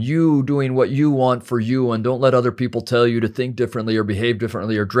and you doing what you want for you, and don't let other people tell you to think differently or behave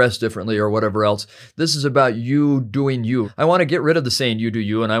differently or dress differently or whatever else. This is about you doing you. I want to get rid of the saying you do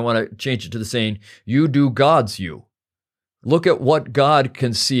you, and I want to change it to the saying you do God's you. Look at what God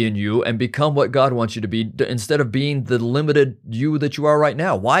can see in you and become what God wants you to be instead of being the limited you that you are right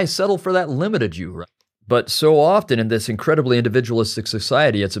now. Why settle for that limited you? But so often in this incredibly individualistic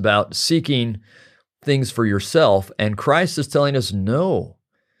society, it's about seeking things for yourself. And Christ is telling us, no,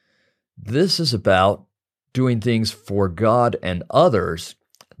 this is about doing things for God and others.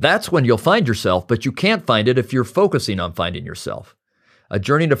 That's when you'll find yourself, but you can't find it if you're focusing on finding yourself. A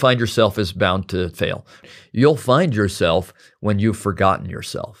journey to find yourself is bound to fail. You'll find yourself when you've forgotten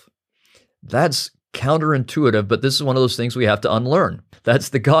yourself. That's counterintuitive, but this is one of those things we have to unlearn. That's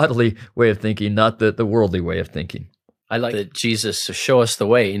the godly way of thinking, not the worldly way of thinking. I like that Jesus to show us the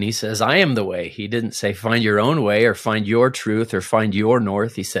way, and he says, I am the way. He didn't say find your own way or find your truth or find your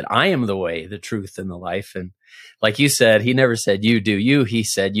north. He said, I am the way, the truth, and the life. And like you said, he never said you do you. He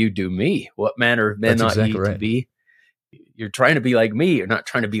said you do me. What manner of men ought ye to be? You're trying to be like me. You're not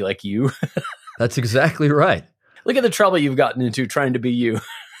trying to be like you. That's exactly right. Look at the trouble you've gotten into trying to be you.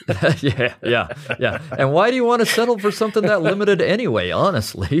 Yeah. And why do you want to settle for something that limited anyway,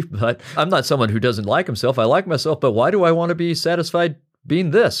 honestly? But I'm not someone who doesn't like himself. I like myself, but why do I want to be satisfied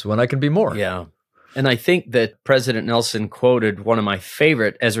being this when I can be more? Yeah. And I think that President Nelson quoted one of my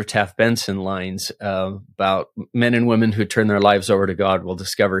favorite Ezra Taft Benson lines about men and women who turn their lives over to God will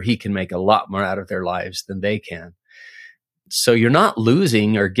discover he can make a lot more out of their lives than they can. So you're not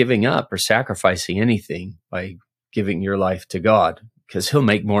losing or giving up or sacrificing anything by giving your life to God, because he'll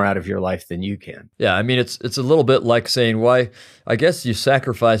make more out of your life than you can. Yeah, I mean, it's a little bit like saying, why, I guess you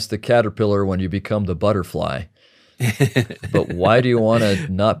sacrifice the caterpillar when you become the butterfly. But why do you want to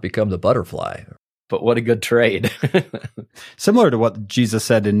not become the butterfly? But what a good trade. Similar to what Jesus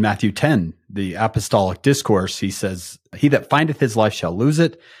said in Matthew 10, the apostolic discourse, he says, he that findeth his life shall lose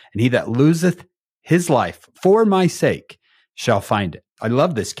it, and he that loseth his life for my sake shall find it. I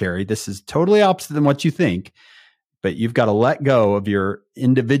love this, Kerry. This is totally opposite than what you think, but you've got to let go of your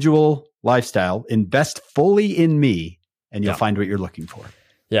individual lifestyle, invest fully in me, and you'll find what you're looking for.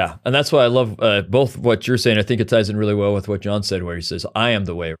 Yeah, and that's why I love both what you're saying. I think it ties in really well with what John said, where he says, I am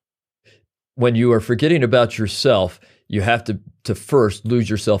the way. When you are forgetting about yourself, you have to first lose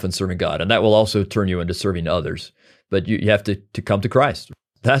yourself in serving God, and that will also turn you into serving others. But you have to come to Christ.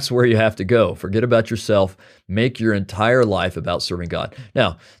 That's where you have to go. Forget about yourself. Make your entire life about serving God.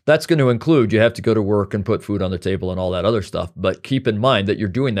 Now, that's going to include you have to go to work and put food on the table and all that other stuff. But keep in mind that you're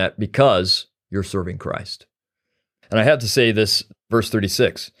doing that because you're serving Christ. And I have to say this, verse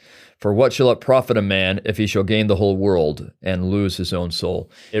 36, for what shall it profit a man if he shall gain the whole world and lose his own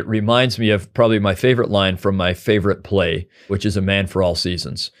soul? It reminds me of probably my favorite line from my favorite play, which is A Man for All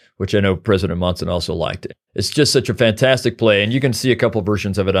Seasons, which I know President Monson also liked. It's just such a fantastic play, and you can see a couple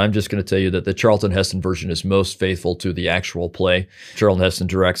versions of it. I'm just going to tell you that the Charlton Heston version is most faithful to the actual play. Charlton Heston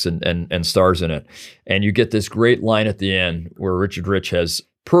directs and stars in it. And you get this great line at the end where Richard Rich has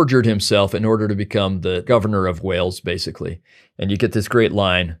perjured himself in order to become the governor of Wales, basically. And you get this great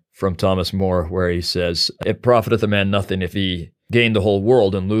line from Thomas More where he says, it profiteth a man nothing if he gain the whole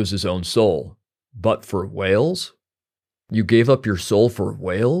world and lose his own soul. But for Wales? You gave up your soul for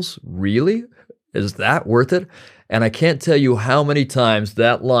Wales? Really? Is that worth it? And I can't tell you how many times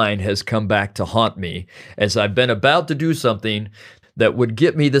that line has come back to haunt me as I've been about to do something that would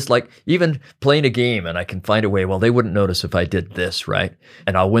get me this, like even playing a game and I can find a way, well, they wouldn't notice if I did this, right?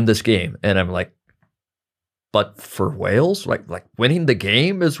 And I'll win this game. And I'm like, but for Wales, like winning the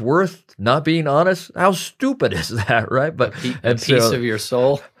game is worth not being honest? How stupid is that, right? But a piece of your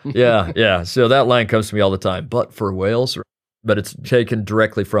soul. yeah. So that line comes to me all the time. But for Wales, but it's taken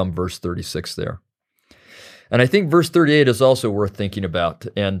directly from verse 36 there. And I think verse 38 is also worth thinking about.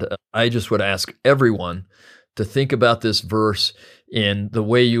 And I just would ask everyone to think about this verse in the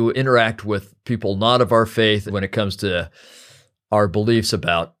way you interact with people not of our faith when it comes to our beliefs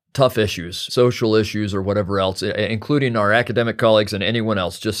about tough issues, social issues, or whatever else, including our academic colleagues and anyone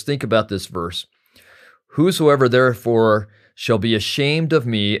else. Just think about this verse. Whosoever therefore shall be ashamed of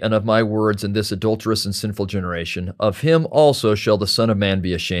me and of my words in this adulterous and sinful generation, of him also shall the Son of Man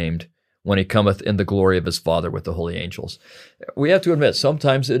be ashamed when he cometh in the glory of his Father with the holy angels. We have to admit,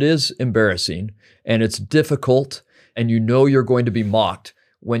 sometimes it is embarrassing and it's difficult, and you know you're going to be mocked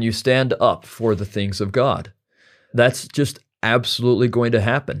when you stand up for the things of God. That's just absolutely going to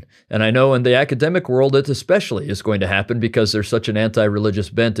happen. And I know in the academic world, it especially is going to happen because there's such an anti-religious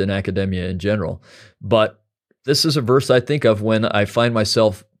bent in academia in general. But this is a verse I think of when I find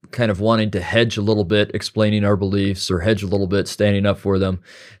myself kind of wanting to hedge a little bit, explaining our beliefs, or hedge a little bit, standing up for them.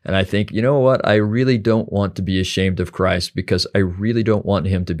 And I think, you know what? I really don't want to be ashamed of Christ because I really don't want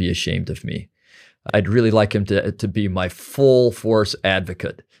him to be ashamed of me. I'd really like him to be my full force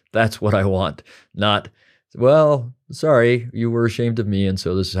advocate. That's what I want. Not, well, sorry, you were ashamed of me, and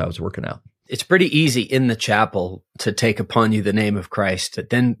so this is how it's working out. It's pretty easy in the chapel to take upon you the name of Christ.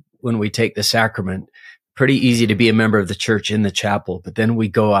 Then when we take the sacrament, pretty easy to be a member of the church in the chapel, but then we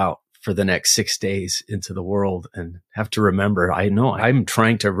go out for the next 6 days into the world and have to remember, I know I'm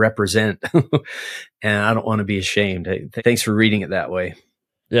trying to represent and I don't want to be ashamed. Thanks for reading it that way.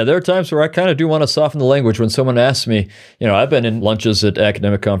 Yeah, there are times where I kind of do want to soften the language when someone asks me, I've been in lunches at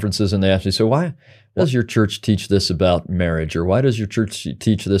academic conferences and they ask me, so why does your church teach this about marriage? Or why does your church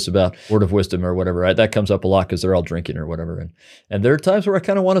teach this about word of wisdom or whatever, right? That comes up a lot because they're all drinking or whatever. And there are times where I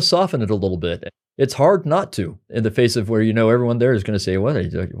kind of want to soften it a little bit. It's hard not to in the face of where, everyone there is going to say,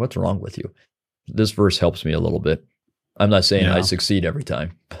 what's wrong with you? This verse helps me a little bit. I'm not saying I succeed every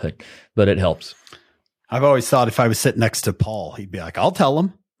time, but it helps. I've always thought if I was sitting next to Paul, he'd be like, I'll tell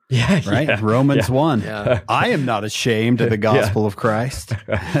him. Yeah, right. Yeah, Romans 1. Yeah. I am not ashamed of the gospel of Christ.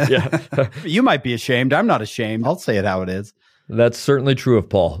 You might be ashamed. I'm not ashamed. I'll say it how it is. That's certainly true of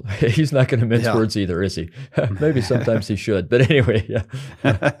Paul. He's not going to mince words either, is he? Maybe sometimes he should. But anyway,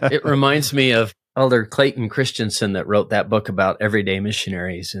 It reminds me of Elder Clayton Christensen that wrote that book about everyday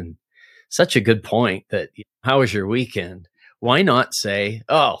missionaries. And such a good point that, how was your weekend? Why not say,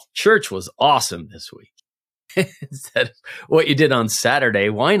 oh, church was awesome this week? Instead of what you did on Saturday,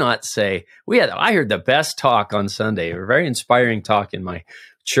 why not say, I heard the best talk on Sunday, or very inspiring talk in my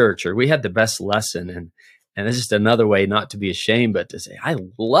church, or we had the best lesson. And it's just another way not to be ashamed, but to say, I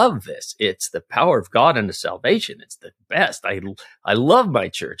love this. It's the power of God unto salvation. It's the best. I love my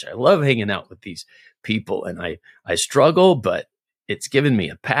church. I love hanging out with these people, and I struggle, but it's given me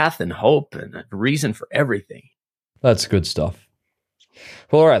a path and hope and a reason for everything. That's good stuff.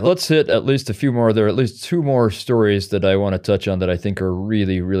 Well, all right, let's hit at least a few more. There are at least 2 more stories that I want to touch on that I think are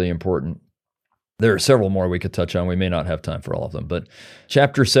really, really important. There are several more we could touch on. We may not have time for all of them, but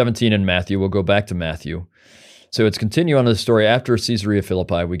chapter 17 in Matthew, we'll go back to Matthew. So it's continue on the story after Caesarea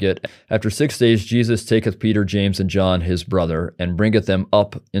Philippi. We get, after 6 days, Jesus taketh Peter, James, and John, his brother, and bringeth them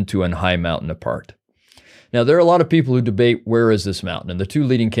up into an high mountain apart. Now, there are a lot of people who debate where is this mountain, and the 2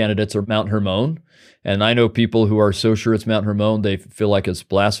 leading candidates are Mount Hermon. And I know people who are so sure it's Mount Hermon, they feel like it's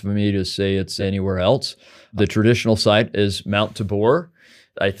blasphemy to say it's anywhere else. The traditional site is Mount Tabor.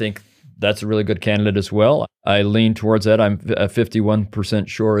 I think that's a really good candidate as well. I lean towards that. I'm 51%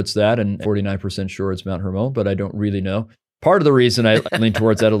 sure it's that and 49% sure it's Mount Hermon, but I don't really know. Part of the reason I lean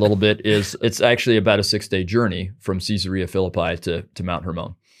towards that a little bit is it's actually about a 6-day journey from Caesarea Philippi to Mount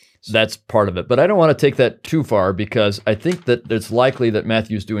Hermon. So that's part of it. But I don't want to take that too far because I think that it's likely that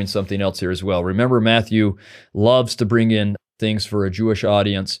Matthew's doing something else here as well. Remember, Matthew loves to bring in things for a Jewish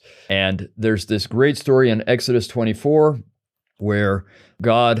audience. And there's this great story in Exodus 24 where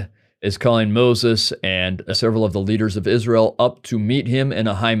God is calling Moses and several of the leaders of Israel up to meet him in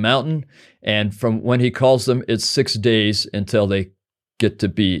a high mountain. And from when he calls them, it's 6 days until they get to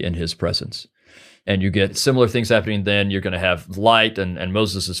be in his presence. And you get similar things happening then. You're going to have light, and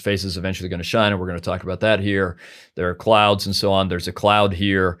Moses' face is eventually going to shine, and we're going to talk about that here. There are clouds and so on. There's a cloud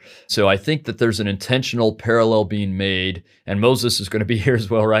here. So I think that there's an intentional parallel being made, and Moses is going to be here as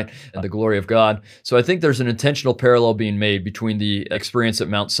well, right? And the glory of God. So I think there's an intentional parallel being made between the experience at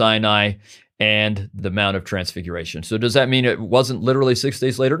Mount Sinai and the Mount of Transfiguration. So does that mean it wasn't literally 6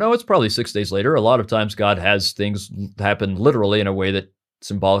 days later? No, it's probably 6 days later. A lot of times God has things happen literally in a way that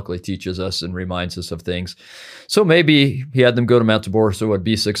symbolically teaches us and reminds us of things. So maybe he had them go to Mount Tabor, so it would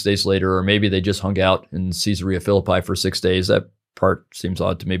be 6 days later, or maybe they just hung out in Caesarea Philippi for 6 days. That part seems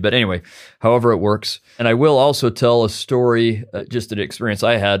odd to me. But anyway, however it works. And I will also tell a story, just an experience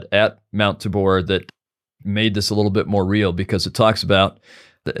I had at Mount Tabor that made this a little bit more real because it talks about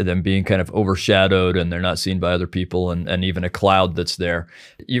them being kind of overshadowed and they're not seen by other people and even a cloud that's there.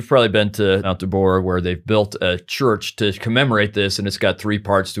 You've probably been to Mount Tabor where they've built a church to commemorate this, and it's got 3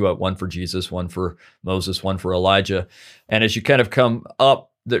 parts to it, one for Jesus, one for Moses, one for Elijah. And as you kind of come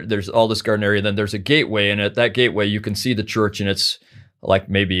up, there's all this garden area, then there's a gateway, and at that gateway you can see the church, and it's like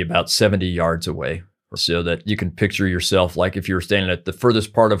maybe about 70 yards away. So that you can picture yourself like if you were standing at the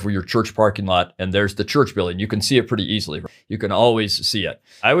furthest part of your church parking lot and there's the church building, you can see it pretty easily. You can always see it.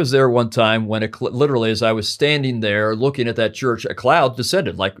 I was there one time when literally as I was standing there looking at that church, a cloud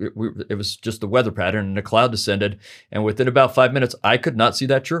descended. Like it was just the weather pattern, and a cloud descended. And within about 5 minutes, I could not see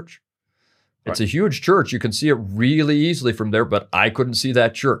that church. It's a huge church. You can see it really easily from there, but I couldn't see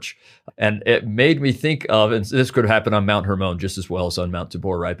that church. And it made me think of, and this could happen on Mount Hermon just as well as on Mount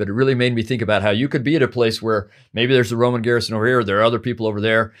Tabor, right? But it really made me think about how you could be at a place where maybe there's a Roman garrison over here, there are other people over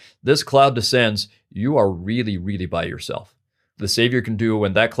there. This cloud descends, you are really, really by yourself. The Savior can do,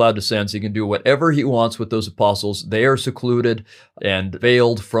 when that cloud descends, he can do whatever he wants with those apostles. They are secluded and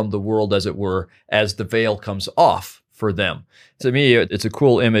veiled from the world, as it were, as the veil comes off for them. To me, it's a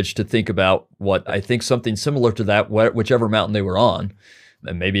cool image to think about what I think something similar to that, whichever mountain they were on.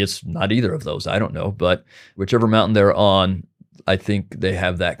 And maybe it's not either of those, I don't know. But whichever mountain they're on, I think they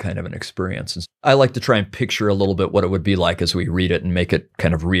have that kind of an experience. And I like to try and picture a little bit what it would be like as we read it and make it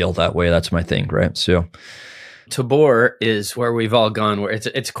kind of real that way. That's my thing, right? So Tabor is where we've all gone, where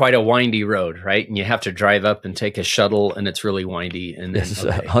it's quite a windy road, right? And you have to drive up and take a shuttle, and it's really windy. And then, it's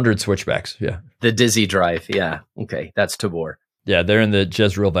 100 switchbacks, yeah. The dizzy drive, yeah. Okay, that's Tabor. Yeah, they're in the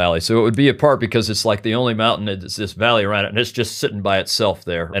Jezreel Valley. So it would be a part because it's like the only mountain, it's this valley around it, and it's just sitting by itself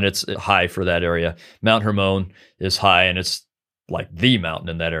there, and it's high for that area. Mount Hermon is high, and it's like the mountain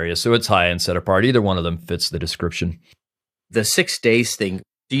in that area, so it's high and set apart. Either one of them fits the description. The 6 days thing,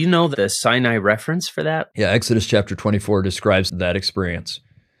 do you know the Sinai reference for that? Yeah, Exodus chapter 24 describes that experience.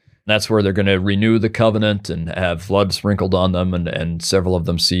 That's where they're going to renew the covenant and have blood sprinkled on them, and several of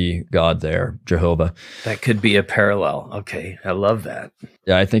them see God there, Jehovah. That could be a parallel. Okay, I love that.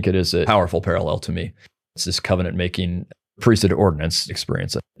 Yeah, I think it is a powerful parallel to me. It's this covenant-making priesthood ordinance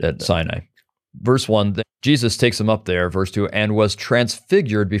experience at Sinai. Verse 1, Jesus takes them up there, verse 2, and was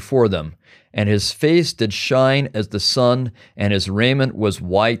transfigured before them, and his face did shine as the sun, and his raiment was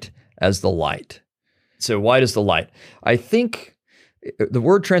white as the light. So white as the light. I think the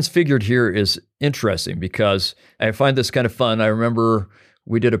word transfigured here is interesting because I find this kind of fun. I remember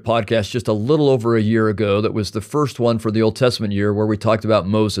we did a podcast just a little over a year ago that was the first one for the Old Testament year where we talked about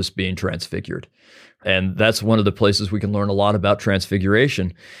Moses being transfigured. And that's one of the places we can learn a lot about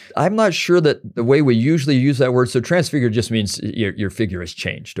transfiguration. I'm not sure that the way we usually use that word, so transfigured just means your figure has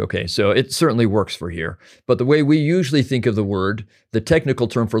changed, okay? So it certainly works for here. But the way we usually think of the word, the technical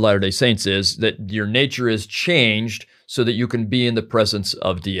term for Latter-day Saints is that your nature is changed so that you can be in the presence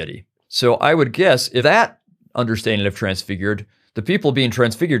of deity. So I would guess if that understanding of transfigured, the people being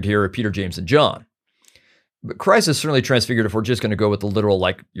transfigured here are Peter, James, and John. But Christ is certainly transfigured if we're just going to go with the literal,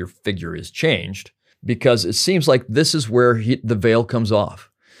 like your figure is changed, because it seems like this is where the veil comes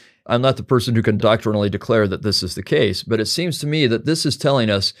off. I'm not the person who can doctrinally declare that this is the case, but it seems to me that this is telling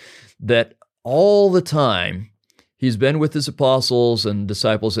us that all the time he's been with his apostles and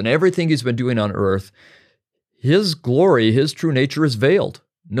disciples and everything he's been doing on earth, his glory, his true nature is veiled.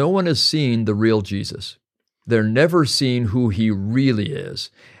 No one has seen the real Jesus. They're never seen who he really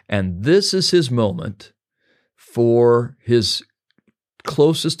is. And this is his moment for his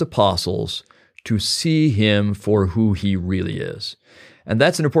closest apostles to see him for who he really is. And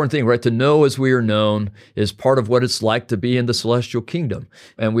that's an important thing, right? To know as we are known is part of what it's like to be in the celestial kingdom.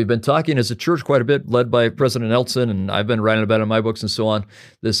 And we've been talking as a church quite a bit, led by President Nelson, and I've been writing about it in my books and so on,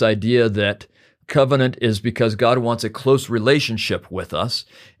 this idea that covenant is because God wants a close relationship with us.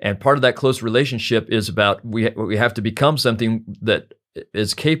 And part of that close relationship is about we have to become something that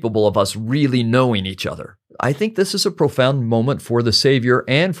is capable of us really knowing each other. I think this is a profound moment for the Savior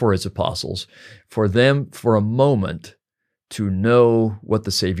and for his apostles, for them for a moment to know what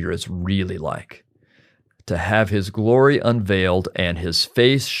the Savior is really like, to have his glory unveiled and his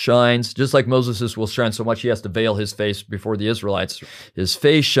face shines, just like Moses' will shine so much he has to veil his face before the Israelites. His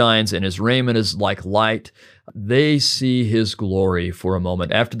face shines and his raiment is like light. They see his glory for a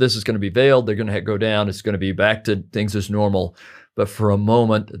moment. After this is going to be veiled, they're going to go down. It's going to be back to things as normal. But for a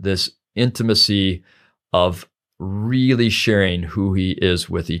moment, this intimacy of really sharing who he is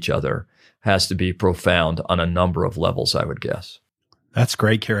with each other has to be profound on a number of levels, I would guess. That's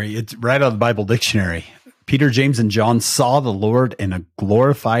great, Kerry. It's right out of the Bible dictionary. Peter, James, and John saw the Lord in a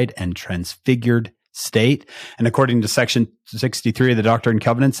glorified and transfigured state. And according to section 63 of the Doctrine and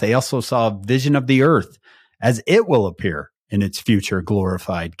Covenants, they also saw a vision of the earth as it will appear in its future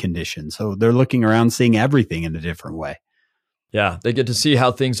glorified condition. So they're looking around, seeing everything in a different way. Yeah, they get to see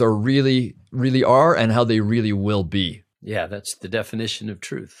how things are really are and how they really will be. Yeah, that's the definition of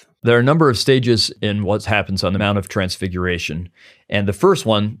truth. There are a number of stages in what happens on the Mount of Transfiguration. And the first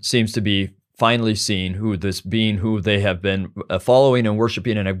one seems to be finally seeing who this being who they have been following and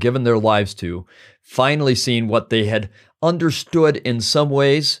worshiping and have given their lives to, finally seeing what they had understood in some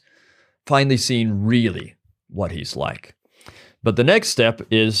ways, finally seeing really what he's like. But the next step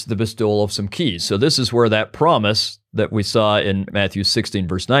is the bestowal of some keys. So this is where that promise that we saw in Matthew 16,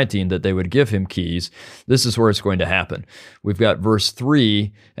 verse 19, that they would give him keys, this is where it's going to happen. We've got verse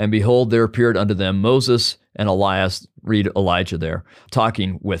 3, and behold, there appeared unto them Moses and Elias, read Elijah there,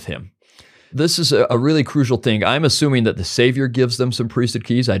 talking with him. This is a really crucial thing. I'm assuming that the Savior gives them some priesthood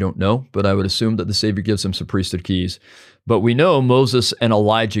keys. I don't know, but I would assume that the Savior gives them some priesthood keys. But we know Moses and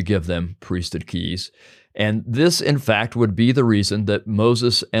Elijah give them priesthood keys. And this, in fact, would be the reason that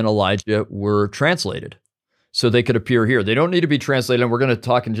Moses and Elijah were translated, so they could appear here. They don't need to be translated, and we're going to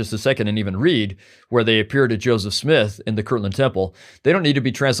talk in just a second and even read where they appear to Joseph Smith in the Kirtland Temple. They don't need to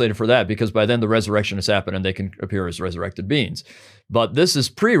be translated for that because by then the resurrection has happened and they can appear as resurrected beings. But this is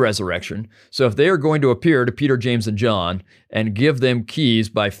pre-resurrection, so if they are going to appear to Peter, James, and John and give them keys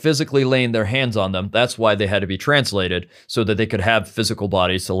by physically laying their hands on them, that's why they had to be translated, so that they could have physical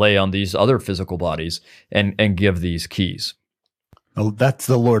bodies to lay on these other physical bodies and give these keys. Well, that's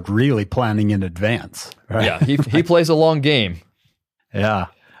the Lord really planning in advance, right? Yeah, he plays a long game. Yeah.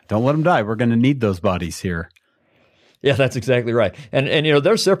 Don't let them die. We're going to need those bodies here. Yeah, that's exactly right. And you know,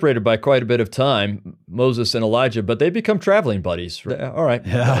 they're separated by quite a bit of time, Moses and Elijah, but they become traveling buddies. All right.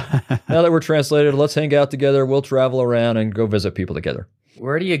 Yeah. Now that we're translated, let's hang out together. We'll travel around and go visit people together.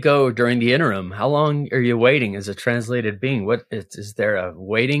 Where do you go during the interim? How long are you waiting as a translated being? Is there a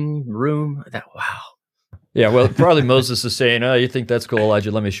waiting room? Wow. Yeah, well, probably Moses is saying, "Oh, you think that's cool, Elijah?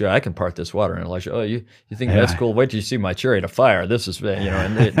 Let me show you. I can part this water." And Elijah, "Oh, you think that's cool? Wait till you see my chariot of fire. This is,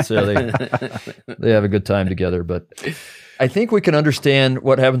 And so they have a good time together. But I think we can understand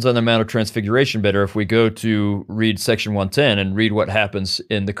what happens on the Mount of Transfiguration better if we go to read section 110 and read what happens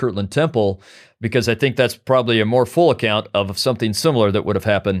in the Kirtland Temple, because I think that's probably a more full account of something similar that would have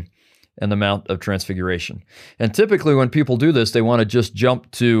happened in the Mount of Transfiguration. And typically, when people do this, they want to just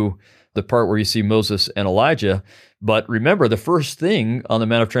jump to the part where you see Moses and Elijah. But remember, the first thing on the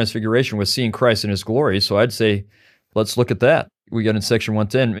Mount of Transfiguration was seeing Christ in his glory. So I'd say, let's look at that. We got in section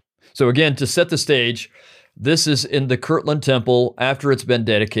 110. So again, to set the stage, this is in the Kirtland Temple after it's been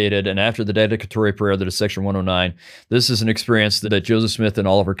dedicated and after the dedicatory prayer that is section 109. This is an experience that Joseph Smith and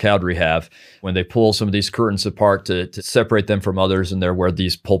Oliver Cowdery have when they pull some of these curtains apart to separate them from others, and they're where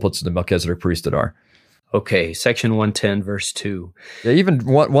these pulpits of the Melchizedek priesthood are. Okay, section 110, verse 2. Yeah, even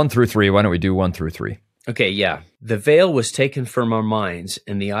 1 through 3. Why don't we do 1 through 3? Okay, yeah. The veil was taken from our minds,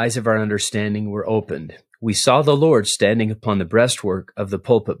 and the eyes of our understanding were opened. We saw the Lord standing upon the breastwork of the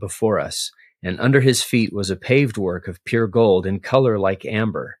pulpit before us, and under his feet was a paved work of pure gold in color like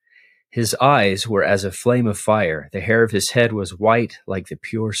amber. His eyes were as a flame of fire. The hair of his head was white like the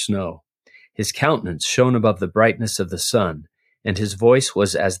pure snow. His countenance shone above the brightness of the sun, and his voice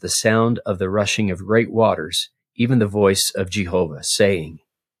was as the sound of the rushing of great waters, even the voice of Jehovah, saying.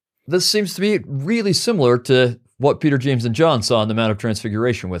 This seems to be really similar to what Peter, James, and John saw on the Mount of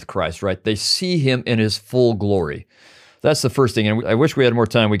Transfiguration with Christ, right? They see him in his full glory. That's the first thing. And I wish we had more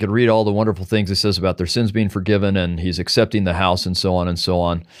time. We could read all the wonderful things he says about their sins being forgiven and he's accepting the house and so on and so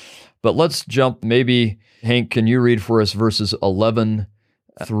on. But let's jump. Maybe, Hank, can you read for us verses 11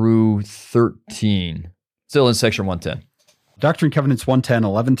 through 13? Still in section 110. Doctrine and Covenants 110,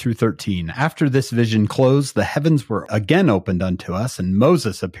 11 through 13. After this vision closed, the heavens were again opened unto us, and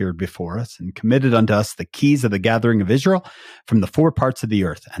Moses appeared before us, and committed unto us the keys of the gathering of Israel from the 4 parts of the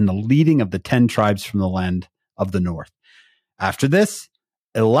earth, and the leading of the 10 tribes from the land of the north. After this,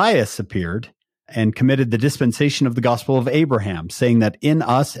 Elias appeared and committed the dispensation of the gospel of Abraham, saying that in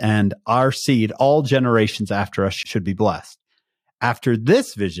us and our seed all generations after us should be blessed. After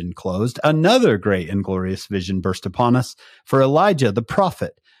this vision closed, another great and glorious vision burst upon us. For Elijah, the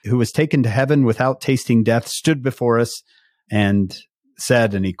prophet, who was taken to heaven without tasting death, stood before us and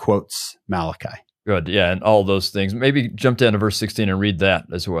said, and he quotes Malachi. Good, yeah, and all those things. Maybe jump down to verse 16 and read that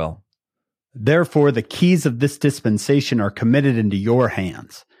as well. Therefore, the keys of this dispensation are committed into your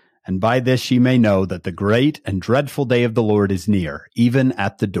hands. And by this ye may know that the great and dreadful day of the Lord is near, even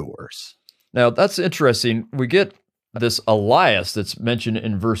at the doors. Now, that's interesting. We get this Elias that's mentioned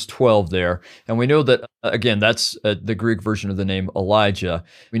in verse 12 there. And we know that, again, that's the Greek version of the name Elijah.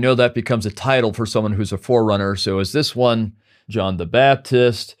 We know that becomes a title for someone who's a forerunner. So is this one John the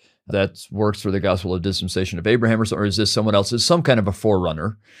Baptist that works for the gospel of dispensation of Abraham, or is this someone else? Is some kind of a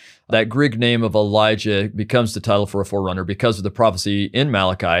forerunner? That Greek name of Elijah becomes the title for a forerunner because of the prophecy in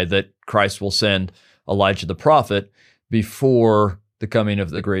Malachi that Christ will send Elijah the prophet before the coming of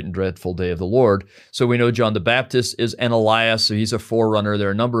the great and dreadful day of the Lord. So we know John the Baptist is an Elias, so he's a forerunner. There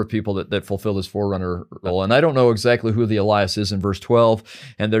are a number of people that fulfill this forerunner role. And I don't know exactly who the Elias is in verse 12.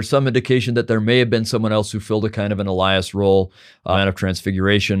 And there's some indication that there may have been someone else who filled a kind of an Elias role, man of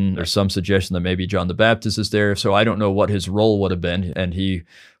transfiguration. There's some suggestion that maybe John the Baptist is there. So I don't know what his role would have been, and he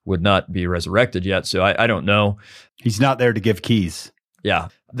would not be resurrected yet. So I don't know. He's not there to give keys. Yeah.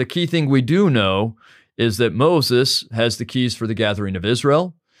 The key thing we do know is that Moses has the keys for the gathering of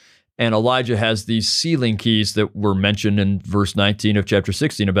Israel, and Elijah has these sealing keys that were mentioned in verse 19 of chapter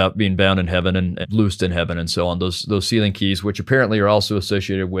 16 about being bound in heaven and loosed in heaven and so on. Those sealing keys, which apparently are also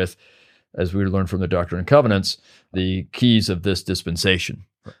associated with, as we learned from the Doctrine and Covenants, the keys of this dispensation.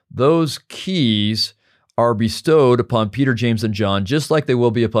 Those keys are bestowed upon Peter, James, and John, just like they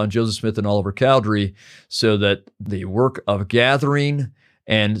will be upon Joseph Smith and Oliver Cowdery, so that the work of gathering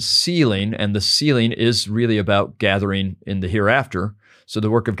and sealing, and the sealing is really about gathering in the hereafter. So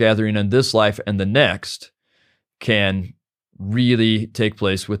the work of gathering in this life and the next can really take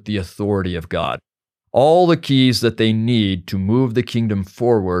place with the authority of God. All the keys that they need to move the kingdom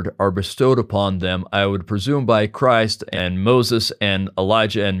forward are bestowed upon them, I would presume, by Christ and Moses and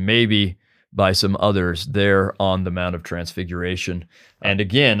Elijah, and maybe by some others there on the Mount of Transfiguration. And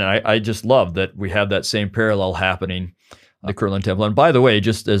again, I just love that we have that same parallel happening the Kirtland Temple. And by the way,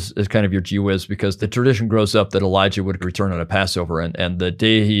 just as kind of your gee whiz, because the tradition grows up that Elijah would return on a Passover, and the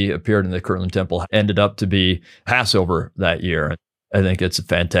day he appeared in the Kirtland Temple ended up to be Passover that year. I think it's a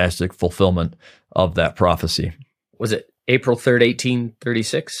fantastic fulfillment of that prophecy. Was it April 3rd,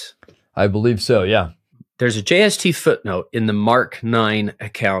 1836? I believe so, yeah. There's a JST footnote in the Mark 9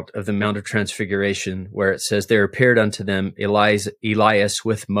 account of the Mount of Transfiguration where it says, there appeared unto them Elias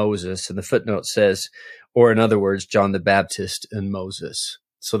with Moses. And the footnote says, or in other words, John the Baptist and Moses.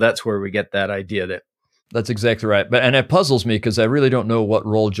 So that's where we get that idea. That's exactly right. And it puzzles me because I really don't know what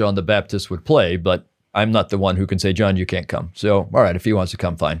role John the Baptist would play, but I'm not the one who can say, John, you can't come. So, all right, if he wants to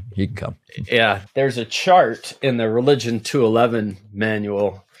come, fine, he can come. Yeah, there's a chart in the Religion 211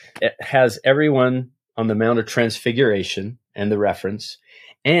 manual. It has everyone on the Mount of Transfiguration and the reference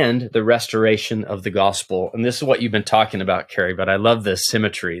and the restoration of the gospel. And this is what you've been talking about, Kerry, but I love the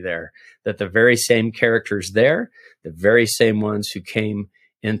symmetry there, that the very same characters there, the very same ones who came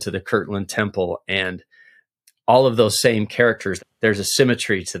into the Kirtland Temple, and all of those same characters, there's a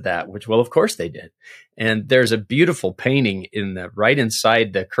symmetry to that, which, well, of course they did. And there's a beautiful painting right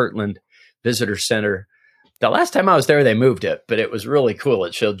inside the Kirtland Visitor Center. The last time I was there, they moved it, but it was really cool.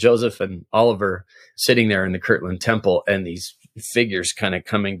 It showed Joseph and Oliver sitting there in the Kirtland Temple and these figures kind of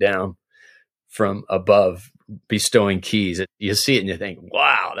coming down from above, bestowing keys. You see it and you think,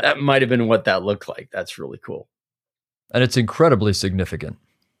 wow, that might have been what that looked like. That's really cool. And it's incredibly significant.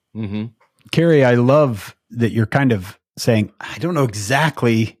 Mm-hmm. Kerry, I love that you're kind of saying, I don't know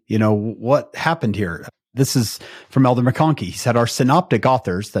exactly, what happened here. This is from Elder McConkie. He said, our synoptic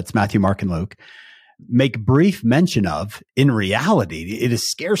authors, that's Matthew, Mark, and Luke, make brief mention of, in reality, it is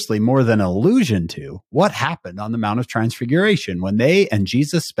scarcely more than an allusion to what happened on the Mount of Transfiguration when they and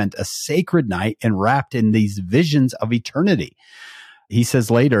Jesus spent a sacred night enwrapped in these visions of eternity. He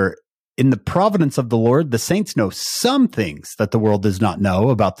says later, In the providence of the Lord, the saints know some things that the world does not know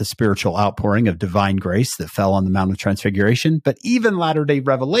about the spiritual outpouring of divine grace that fell on the Mount of Transfiguration, but even latter-day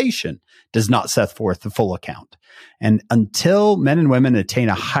revelation does not set forth the full account. And until men and women attain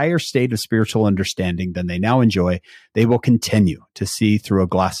a higher state of spiritual understanding than they now enjoy, they will continue to see through a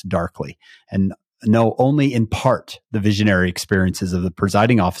glass darkly and know only in part the visionary experiences of the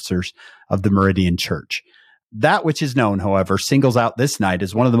presiding officers of the Meridian Church. That which is known, however, singles out this night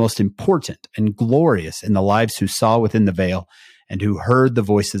as one of the most important and glorious in the lives who saw within the veil and who heard the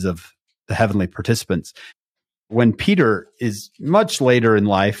voices of the heavenly participants. When Peter is much later in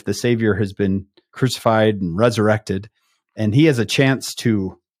life, the Savior has been crucified and resurrected, and he has a chance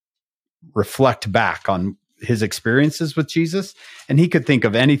to reflect back on his experiences with Jesus. And he could think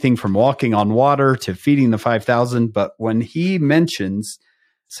of anything from walking on water to feeding the 5,000. But when he mentions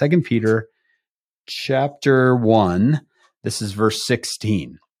 2 Peter chapter 1, this is verse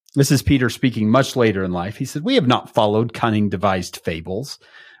 16. This is Peter speaking much later in life. He said, "We have not followed cunning devised fables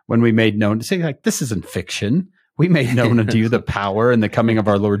when we made known," to say like, this isn't fiction. "We made known unto you the power and the coming of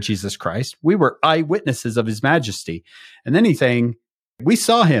our Lord Jesus Christ. We were eyewitnesses of his majesty." And then he's saying, we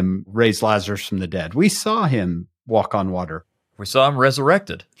saw him raise Lazarus from the dead. We saw him walk on water. We saw him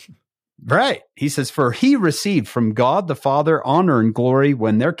resurrected. Right. He says, "For he received from God the Father honor and glory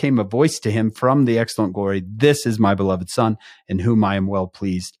when there came a voice to him from the excellent glory, 'This is my beloved Son, in whom I am well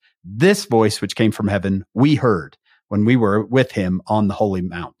pleased.' This voice which came from heaven, we heard when we were with him on the holy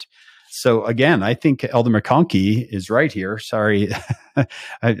mount." So again, I think Elder McConkie is right here. Sorry.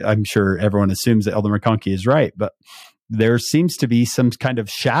 I'm sure everyone assumes that Elder McConkie is right, but there seems to be some kind of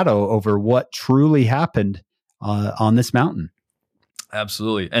shadow over what truly happened on this mountain.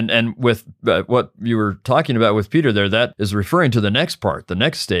 Absolutely. And with what you were talking about with Peter there, that is referring to the next part, the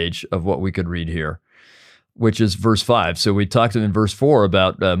next stage of what we could read here, which is verse 5. So we talked in verse 4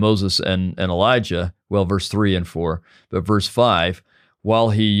 about Moses and Elijah, well, verse 3 and 4, but verse 5,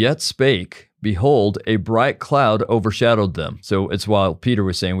 "While he yet spake, behold, a bright cloud overshadowed them." So it's while Peter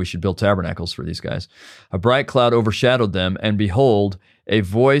was saying we should build tabernacles for these guys. "A bright cloud overshadowed them, and behold, a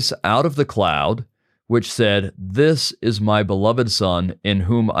voice out of the cloud, which said, 'This is my beloved Son, in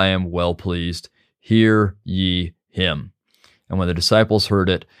whom I am well pleased. Hear ye him.' And when the disciples heard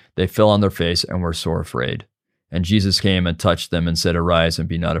it, they fell on their face and were sore afraid. And Jesus came and touched them and said, 'Arise and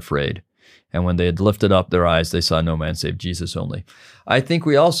be not afraid.' And when they had lifted up their eyes, they saw no man save Jesus only." I think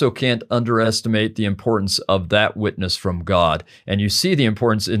we also can't underestimate the importance of that witness from God. And you see the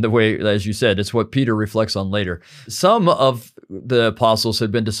importance in the way, as you said, it's what Peter reflects on later. Some of the apostles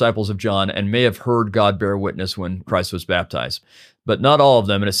had been disciples of John and may have heard God bear witness when Christ was baptized, but not all of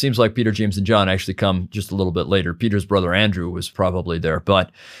them. And it seems like Peter, James, and John actually come just a little bit later. Peter's brother Andrew was probably there.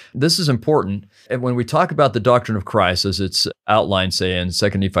 But this is important. And when we talk about the doctrine of Christ, as it's outlined, say, in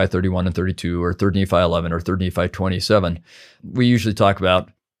 2 Nephi 31 and 32, or 3 Nephi 11, or 3 Nephi 27, we usually talk about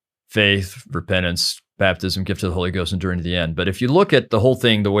faith, repentance, baptism, gift of the Holy Ghost, and enduring to the end. But if you look at the whole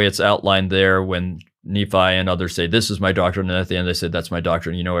thing, the way it's outlined there, when Nephi and others say, "This is my doctrine," and at the end they say, "That's my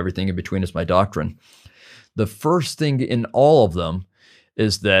doctrine," everything in between is my doctrine. The first thing in all of them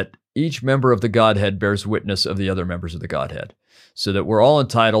is that each member of the Godhead bears witness of the other members of the Godhead, so that we're all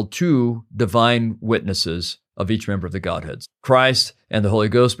entitled to divine witnesses of each member of the Godhead. Christ and the Holy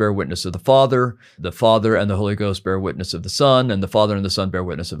Ghost bear witness of the Father and the Holy Ghost bear witness of the Son, and the Father and the Son bear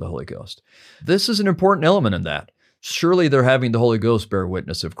witness of the Holy Ghost. This is an important element in that. Surely they're having the Holy Ghost bear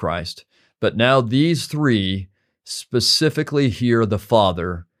witness of Christ, but now these three specifically hear the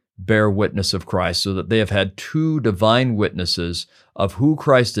Father bear witness of Christ, so that they have had two divine witnesses of who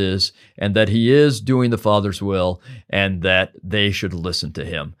Christ is and that he is doing the Father's will and that they should listen to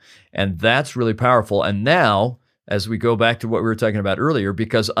him. And that's really powerful. And now, as we go back to what we were talking about earlier,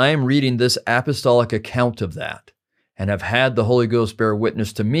 because I am reading this apostolic account of that and have had the Holy Ghost bear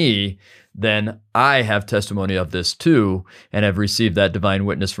witness to me, then I have testimony of this too, and have received that divine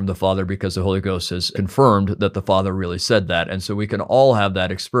witness from the Father because the Holy Ghost has confirmed that the Father really said that. And so we can all have that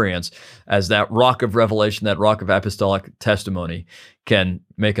experience as that rock of revelation, that rock of apostolic testimony can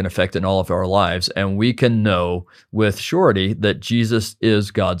make an effect in all of our lives. And we can know with surety that Jesus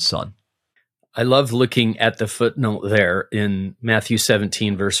is God's Son. I love looking at the footnote there in Matthew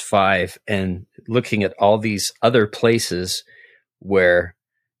 17, verse 5, and looking at all these other places where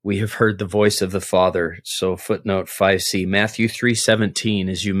we have heard the voice of the Father. So footnote 5c, Matthew 3:17,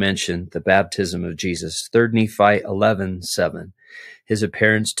 as you mentioned, the baptism of Jesus. 3 Nephi 11:7, his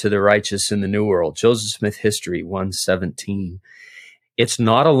appearance to the righteous in the New World. Joseph Smith History 1:17. It's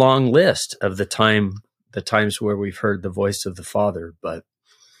not a long list of the times where we've heard the voice of the Father, but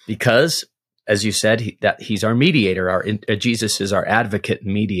because as you said, that he's our mediator. Jesus is our advocate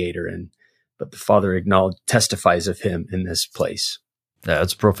and mediator, but the Father testifies of him in this place. Yeah,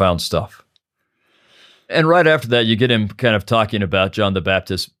 that's profound stuff. And right after that, you get him kind of talking about John the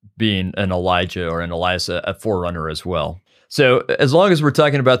Baptist being an Elijah or an Elias, a forerunner as well. So as long as we're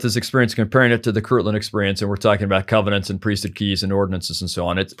talking about this experience, comparing it to the Kirtland experience, and we're talking about covenants and priesthood keys and ordinances and so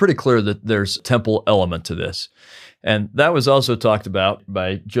on, it's pretty clear that there's a temple element to this. And that was also talked about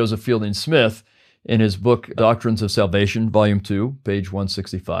by Joseph Fielding Smith in his book, Doctrines of Salvation, Volume 2, page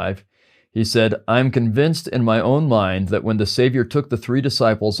 165. He said, "I'm convinced in my own mind that when the Savior took the 3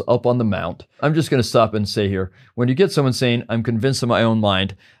 disciples up on the mount," I'm just going to stop and say here, when you get someone saying, "I'm convinced in my own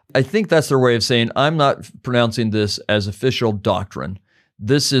mind," I think that's their way of saying, I'm not pronouncing this as official doctrine.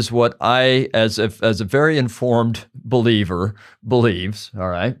 This is what I, as a very informed believer, believes, all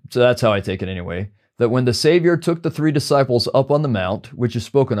right? So that's how I take it anyway. That when the Savior took the 3 disciples up on the mount, which is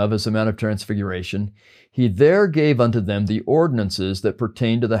spoken of as the Mount of Transfiguration, he there gave unto them the ordinances that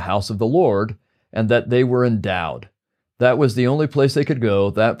pertain to the house of the Lord, and that they were endowed. That was the only place they could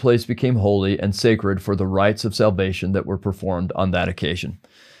go. That place became holy and sacred for the rites of salvation that were performed on that occasion.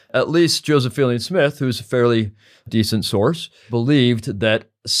 At least Joseph Fielding Smith, who's a fairly decent source, believed that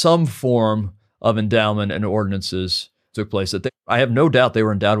some form of endowment and ordinances took place. I have no doubt they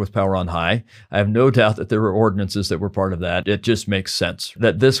were endowed with power on high. I have no doubt that there were ordinances that were part of that. It just makes sense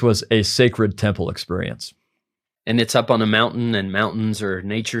that this was a sacred temple experience. And it's up on a mountain, and mountains are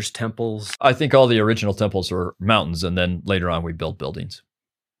nature's temples. I think all the original temples are mountains, and then later on we built buildings.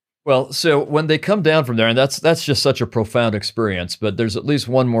 Well, so when they come down from there, and that's just such a profound experience, but there's at least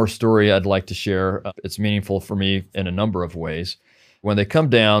one more story I'd like to share. It's meaningful for me in a number of ways. When they come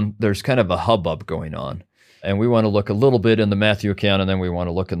down, there's kind of a hubbub going on. And we want to look a little bit in the Matthew account, and then we want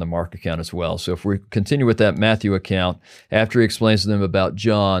to look in the Mark account as well. So if we continue with that Matthew account, after he explains to them about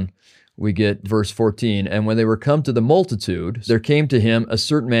John, we get verse 14. "And when they were come to the multitude, there came to him a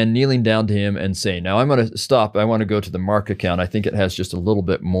certain man kneeling down to him and saying," now I'm going to stop. I want to go to the Mark account. I think it has just a little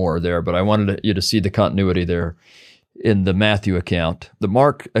bit more there, but I wanted you to see the continuity there in the Matthew account. The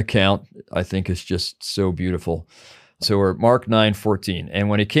Mark account, I think, is just so beautiful. So we're at Mark 9:14. "And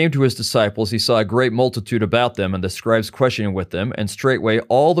when he came to his disciples, he saw a great multitude about them, and the scribes questioning with them. And straightway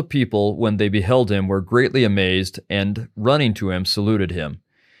all the people, when they beheld him, were greatly amazed, and running to him, saluted him.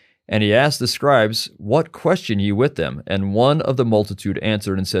 And he asked the scribes, What question ye with them? And one of the multitude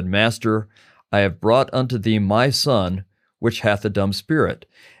answered and said, Master, I have brought unto thee my son, which hath a dumb spirit.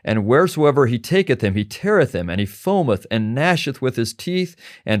 And wheresoever he taketh him, he teareth him, and he foameth, and gnasheth with his teeth,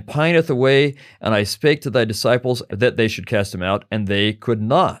 and pineth away. And I spake to thy disciples that they should cast him out, and they could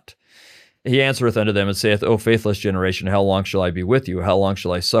not. He answereth unto them, and saith, O faithless generation, how long shall I be with you? How long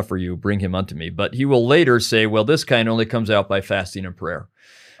shall I suffer you? Bring him unto me. But he will later say, well, this kind only comes out by fasting and prayer.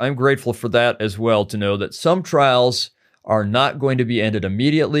 I'm grateful for that as well, to know that some trials are not going to be ended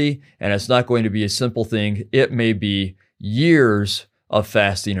immediately, and it's not going to be a simple thing. It may be years of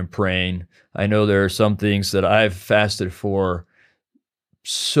fasting and praying. I know there are some things that I've fasted for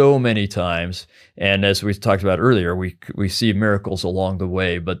so many times, and as we talked about earlier, we see miracles along the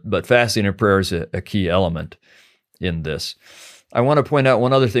way, but fasting and prayer is a key element in this. I want to point out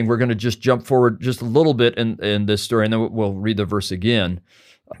one other thing. We're going to just jump forward just a little bit in this story, and then we'll read the verse again.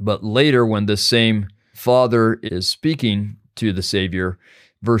 But later, when this same Father is speaking to the Savior,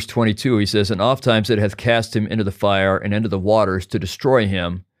 verse 22, he says, And ofttimes it hath cast him into the fire and into the waters to destroy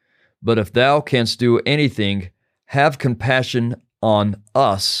him. But if thou canst do anything, have compassion on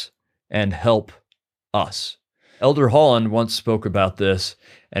us and help us. Elder Holland once spoke about this,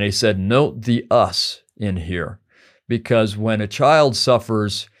 and he said, note the us in here, because when a child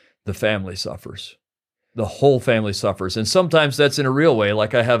suffers, the family suffers. The whole family suffers. And sometimes that's in a real way.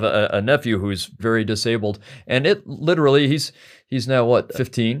 Like I have a nephew who's very disabled, and it literally, he's now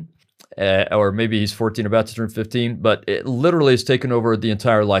 15? Or maybe he's 14, about to turn 15, but it literally has taken over the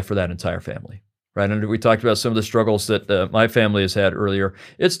entire life for that entire family, right? And we talked about some of the struggles that my family has had earlier.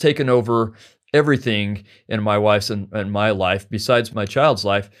 It's taken over everything in my wife's and my life, besides my child's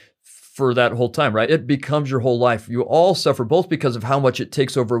life, for that whole time, right? It becomes your whole life. You all suffer, both because of how much it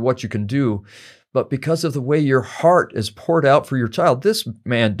takes over what you can do, but because of the way your heart is poured out for your child. This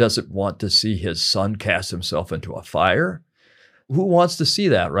man doesn't want to see his son cast himself into a fire. Who wants to see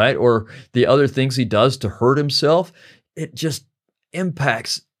that, right? Or the other things he does to hurt himself. It just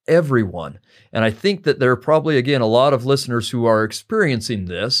impacts everyone. And I think that there are probably, again, a lot of listeners who are experiencing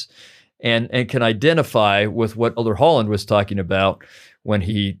this and can identify with what Elder Holland was talking about when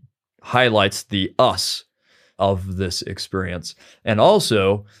he highlights the us of this experience, and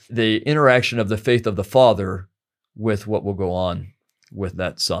also the interaction of the faith of the Father with what will go on with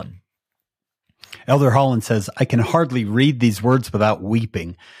that Son. Elder Holland says, I can hardly read these words without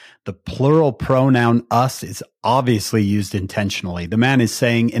weeping. The plural pronoun us is obviously used intentionally. The man is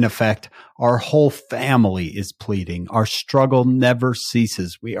saying, in effect, our whole family is pleading. Our struggle never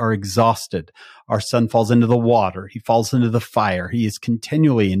ceases. We are exhausted. Our son falls into the water. He falls into the fire. He is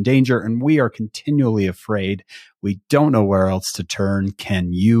continually in danger, and we are continually afraid. We don't know where else to turn.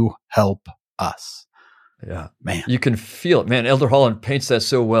 Can you help us? Yeah. Man. You can feel it. Man, Elder Holland paints that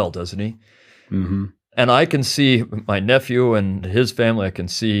so well, doesn't he? Mm-hmm. And I can see my nephew and his family. I can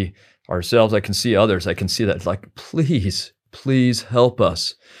see ourselves. I can see others. I can see that. Like, please, please help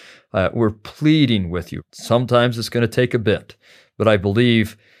us. We're pleading with you. Sometimes it's going to take a bit, but I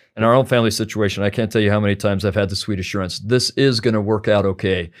believe in our own family situation, I can't tell you how many times I've had the sweet assurance, this is going to work out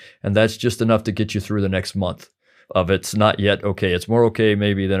okay. And that's just enough to get you through the next month of it's not yet okay. It's more okay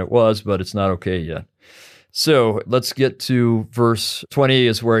maybe than it was, but it's not okay yet. So let's get to verse 20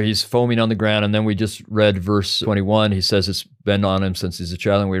 is where he's foaming on the ground. And then we just read verse 21. He says it's been on him since he's a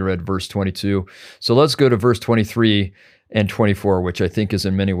child. And we read verse 22. So let's go to verse 23 and 24, which I think is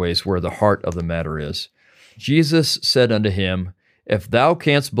in many ways where the heart of the matter is. Jesus said unto him, if thou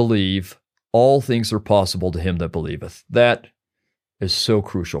canst believe, all things are possible to him that believeth. That is so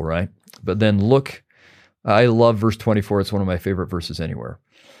crucial, right? But then look, I love verse 24. It's one of my favorite verses anywhere.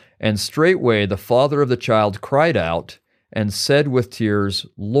 And straightway the father of the child cried out and said with tears,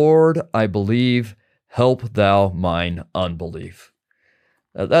 Lord, I believe, help thou mine unbelief.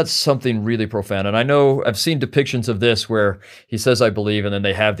 That's something really profound. And I know I've seen depictions of this where he says, I believe, and then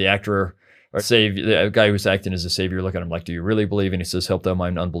they have the actor or the guy who's acting as a savior look at him like, do you really believe? And he says, help thou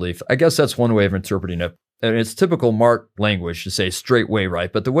mine unbelief. I guess that's one way of interpreting it. And it's typical Mark language to say straightway,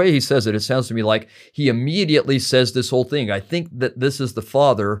 right? But the way he says it, it sounds to me like he immediately says this whole thing. I think that this is the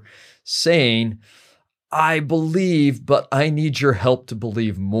Father saying, I believe, but I need your help to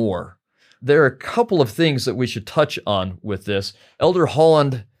believe more. There are a couple of things that we should touch on with this. Elder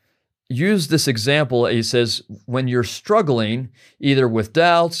Holland used this example. He says, when you're struggling, either with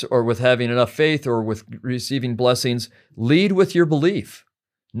doubts or with having enough faith or with receiving blessings, lead with your belief.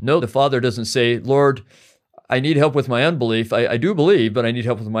 No, the Father doesn't say, Lord, I need help with my unbelief. I do believe, but I need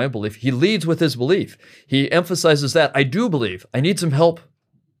help with my unbelief. He leads with his belief. He emphasizes that. I do believe. I need some help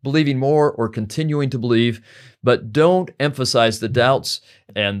believing more or continuing to believe, but don't emphasize the doubts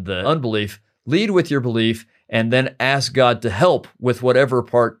and the unbelief. Lead with your belief and then ask God to help with whatever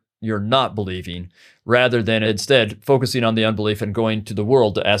part you're not believing, rather than instead focusing on the unbelief and going to the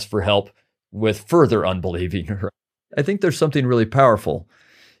world to ask for help with further unbelieving. I think there's something really powerful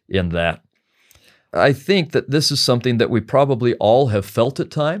in that. I think that this is something that we probably all have felt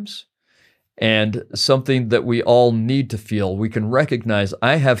at times and something that we all need to feel. We can recognize,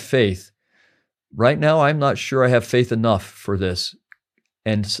 I have faith. Right now, I'm not sure I have faith enough for this,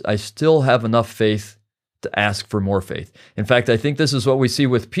 and I still have enough faith to ask for more faith. In fact, I think this is what we see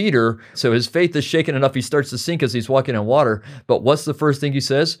with Peter. So his faith is shaken enough, he starts to sink as he's walking on water. But what's the first thing he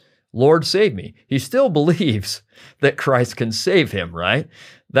says? Lord, save me. He still believes that Christ can save him, right?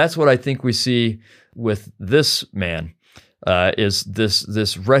 That's what I think we see with this man, is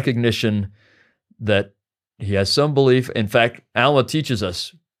this recognition that he has some belief. In fact, Alma teaches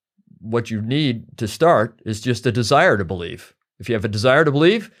us what you need to start is just a desire to believe. If you have a desire to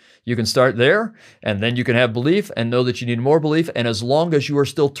believe, you can start there, and then you can have belief and know that you need more belief. And as long as you are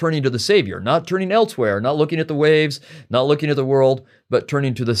still turning to the Savior, not turning elsewhere, not looking at the waves, not looking at the world, but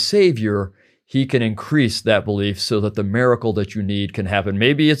turning to the Savior, he can increase that belief so that the miracle that you need can happen.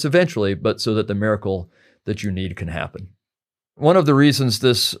 Maybe it's eventually, but so that the miracle that you need can happen. One of the reasons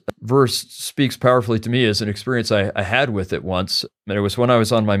this verse speaks powerfully to me is an experience I had with it once. And it was when I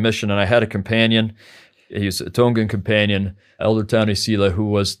was on my mission, and I had a companion. He's a Tongan companion, Elder Tony Sila, who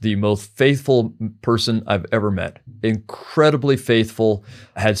was the most faithful person I've ever met. Incredibly faithful,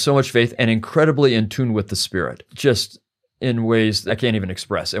 had so much faith, and incredibly in tune with the Spirit, just in ways I can't even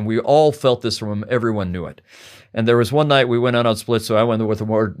express. And we all felt this from him. Everyone knew it. And there was one night we went out on split, so I went with a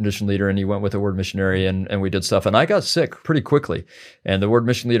word mission leader, and he went with a word missionary, and we did stuff. And I got sick pretty quickly. And the word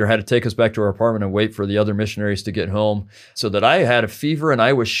mission leader had to take us back to our apartment and wait for the other missionaries to get home, so that I had a fever, and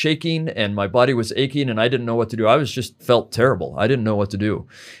I was shaking, and my body was aching, and I didn't know what to do. I was just felt terrible. I didn't know what to do.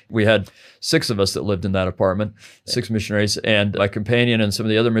 We had 6 of us that lived in that apartment, 6 missionaries, and my companion and some of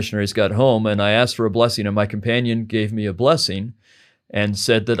the other missionaries got home, and I asked for a blessing, and my companion gave me a blessing and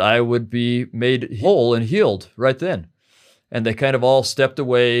said that I would be made whole and healed right then. And they kind of all stepped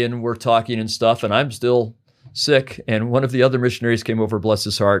away and were talking and stuff, and I'm still sick. And one of the other missionaries came over, bless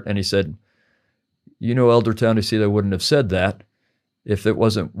his heart, and he said, you know, Elder Tony Sila wouldn't have said that if it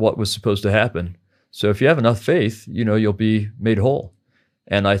wasn't what was supposed to happen. So if you have enough faith, you know, you'll be made whole.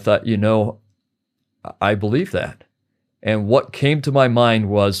 And I thought, you know, I believe that. And what came to my mind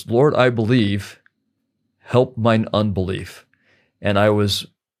was, Lord, I believe, help mine unbelief. And I was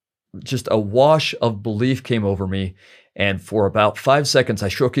just a wash of belief came over me. And for about 5 seconds, I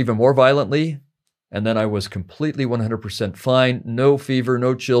shook even more violently. And then I was completely 100% fine. No fever,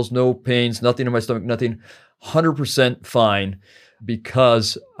 no chills, no pains, nothing in my stomach, nothing. 100% fine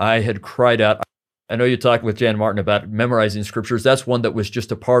because I had cried out. I know you talked with Jan Martin about memorizing scriptures. That's one that was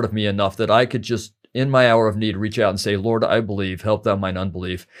just a part of me enough that I could just, in my hour of need, reach out and say, Lord, I believe, help thou mine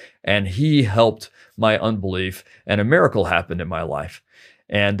unbelief. And he helped my unbelief, and a miracle happened in my life.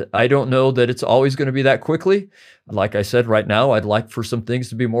 And I don't know that it's always going to be that quickly. Like I said, right now, I'd like for some things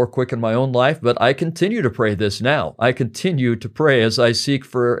to be more quick in my own life, but I continue to pray this now. I continue to pray as I seek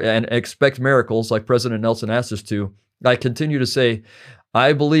for and expect miracles like President Nelson asked us to. I continue to say,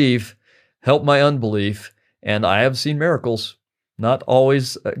 I believe, help my unbelief, and I have seen miracles. Not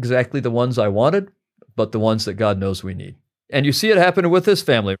always exactly the ones I wanted, but the ones that God knows we need. And you see it happen with this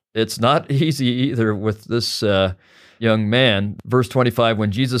family. It's not easy either with this young man. Verse 25,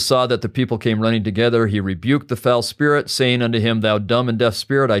 when Jesus saw that the people came running together, he rebuked the foul spirit, saying unto him, Thou dumb and deaf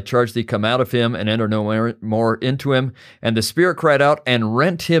spirit, I charge thee, come out of him, and enter no more into him. And the spirit cried out and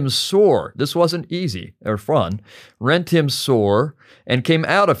rent him sore. This wasn't easy or fun. Rent him sore and came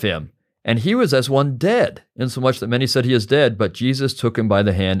out of him. And he was as one dead, insomuch that many said he is dead, but Jesus took him by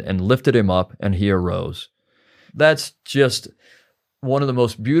the hand and lifted him up, and he arose. That's just one of the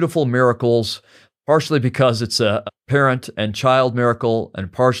most beautiful miracles, partially because it's a parent and child miracle,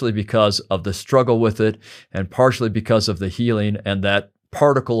 and partially because of the struggle with it, and partially because of the healing and that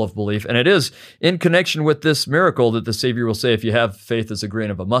particle of belief. And it is in connection with this miracle that the Savior will say, if you have faith as a grain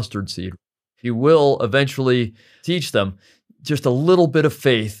of a mustard seed, he will eventually teach them just a little bit of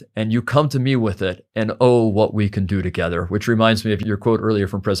faith, and you come to me with it, and oh, what we can do together, which reminds me of your quote earlier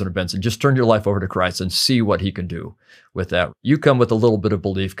from President Benson, just turn your life over to Christ and see what he can do with that. You come with a little bit of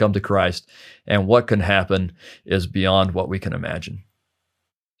belief, come to Christ, and what can happen is beyond what we can imagine.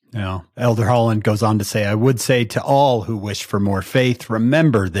 Now, Elder Holland goes on to say, I would say to all who wish for more faith,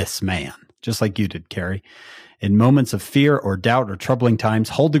 remember this man, just like you did, Kerry. In moments of fear or doubt or troubling times,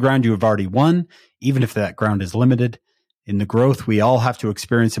 hold the ground you have already won, even if that ground is limited. In the growth, we all have to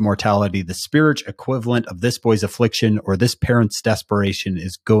experience immortality. The spiritual equivalent of this boy's affliction or this parent's desperation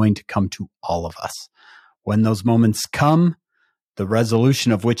is going to come to all of us. When those moments come, the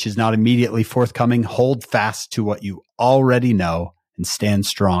resolution of which is not immediately forthcoming, hold fast to what you already know and stand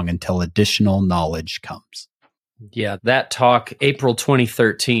strong until additional knowledge comes. Yeah, that talk, April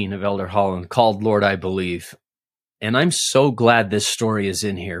 2013 of Elder Holland, called Lord, I Believe. And I'm so glad this story is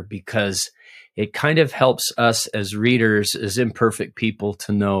in here because it kind of helps us as readers, as imperfect people,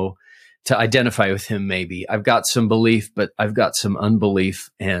 to know, to identify with him maybe. I've got some belief, but I've got some unbelief,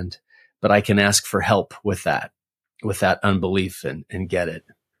 but I can ask for help with that unbelief and get it.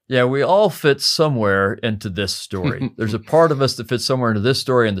 Yeah, we all fit somewhere into this story. There's a part of us that fits somewhere into this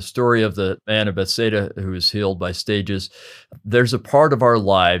story and the story of the man of Bethsaida who was healed by stages. There's a part of our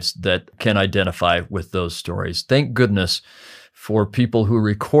lives that can identify with those stories. Thank goodness for people who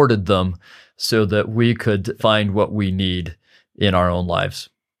recorded them so that we could find what we need in our own lives.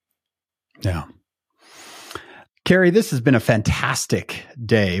 Yeah. Kerry, this has been a fantastic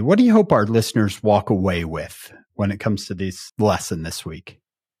day. What do you hope our listeners walk away with when it comes to this lesson this week?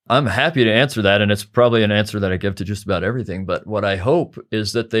 I'm happy to answer that, and it's probably an answer that I give to just about everything. But what I hope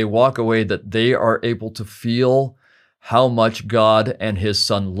is that they walk away, that they are able to feel how much God and his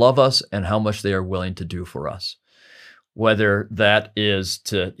Son love us and how much they are willing to do for us. Whether that is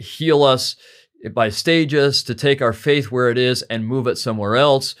to heal us by stages, to take our faith where it is and move it somewhere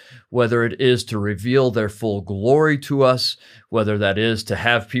else, whether it is to reveal their full glory to us, whether that is to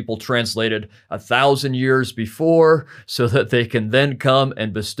have people translated 1,000 years before so that they can then come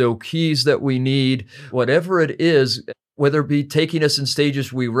and bestow keys that we need, whatever it is, whether it be taking us in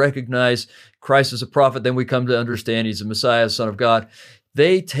stages we recognize Christ as a prophet, then we come to understand he's a Messiah, Son of God.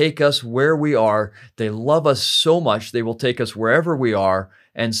 They take us where we are. They love us so much, they will take us wherever we are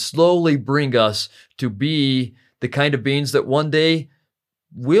and slowly bring us to be the kind of beings that one day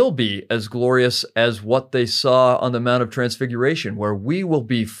will be as glorious as what they saw on the Mount of Transfiguration, where we will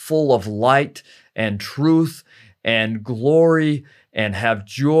be full of light and truth and glory and have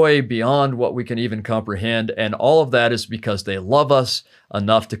joy beyond what we can even comprehend. And all of that is because they love us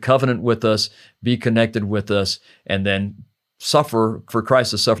enough to covenant with us, be connected with us, and then suffer for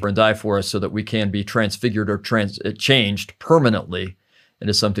Christ to suffer and die for us so that we can be transfigured or changed permanently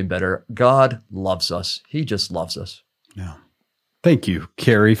into something better. God loves us. He just loves us. Yeah. Thank you,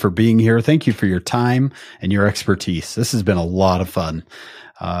 Kerry, for being here. Thank you for your time and your expertise. This has been a lot of fun.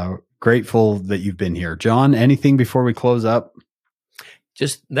 grateful that you've been here. John, anything before we close up?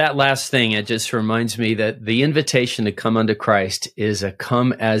 Just that last thing, it just reminds me that the invitation to come unto Christ is a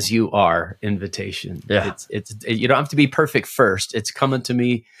come as you are invitation. Yeah. It's you don't have to be perfect first. It's come unto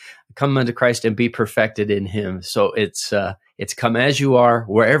me, come unto Christ and be perfected in him. So it's come as you are,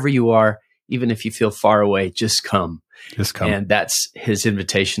 wherever you are, even if you feel far away, just come. Just come. And that's his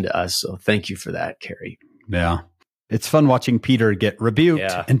invitation to us. So thank you for that, Kerry. Yeah. It's fun watching Peter get rebuked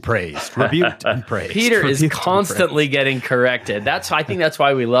and praised, rebuked and praised. Peter is constantly getting corrected. I think that's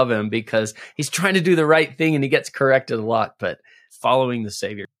why we love him, because he's trying to do the right thing and he gets corrected a lot, but following the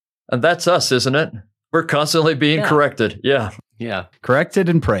Savior. And that's us, isn't it? We're constantly being corrected. Yeah. Yeah. Corrected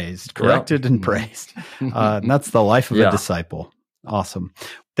and praised, corrected and praised. And that's the life of a disciple. Awesome.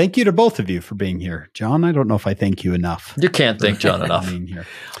 Thank you to both of you for being here. John, I don't know if I thank you enough. You can't thank John enough. Being here.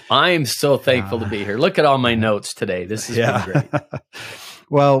 I'm so thankful to be here. Look at all my notes today. This has been great.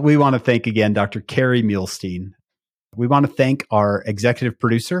 Well, we want to thank again Dr. Kerry Muhlestein. We want to thank our executive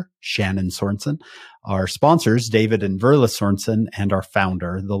producer, Shannon Sorensen, our sponsors, David and Verla Sorensen, and our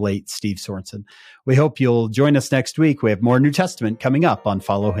founder, the late Steve Sorensen. We hope you'll join us next week. We have more New Testament coming up on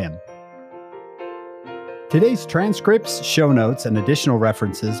Follow Him. Today's transcripts, show notes, and additional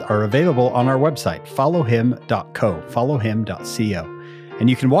references are available on our website, followhim.co, followhim.co. And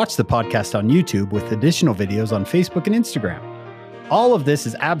you can watch the podcast on YouTube with additional videos on Facebook and Instagram. All of this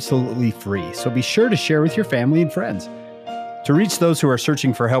is absolutely free, so be sure to share with your family and friends. To reach those who are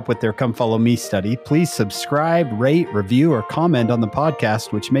searching for help with their Come Follow Me study, please subscribe, rate, review, or comment on the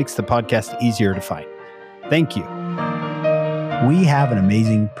podcast, which makes the podcast easier to find. Thank you. We have an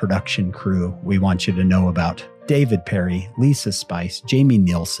amazing production crew we want you to know about. David Perry, Lisa Spice, Jamie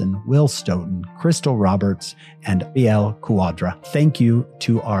Nielsen, Will Stoughton, Crystal Roberts, and Biel Cuadra. Thank you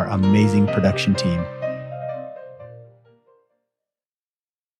to our amazing production team.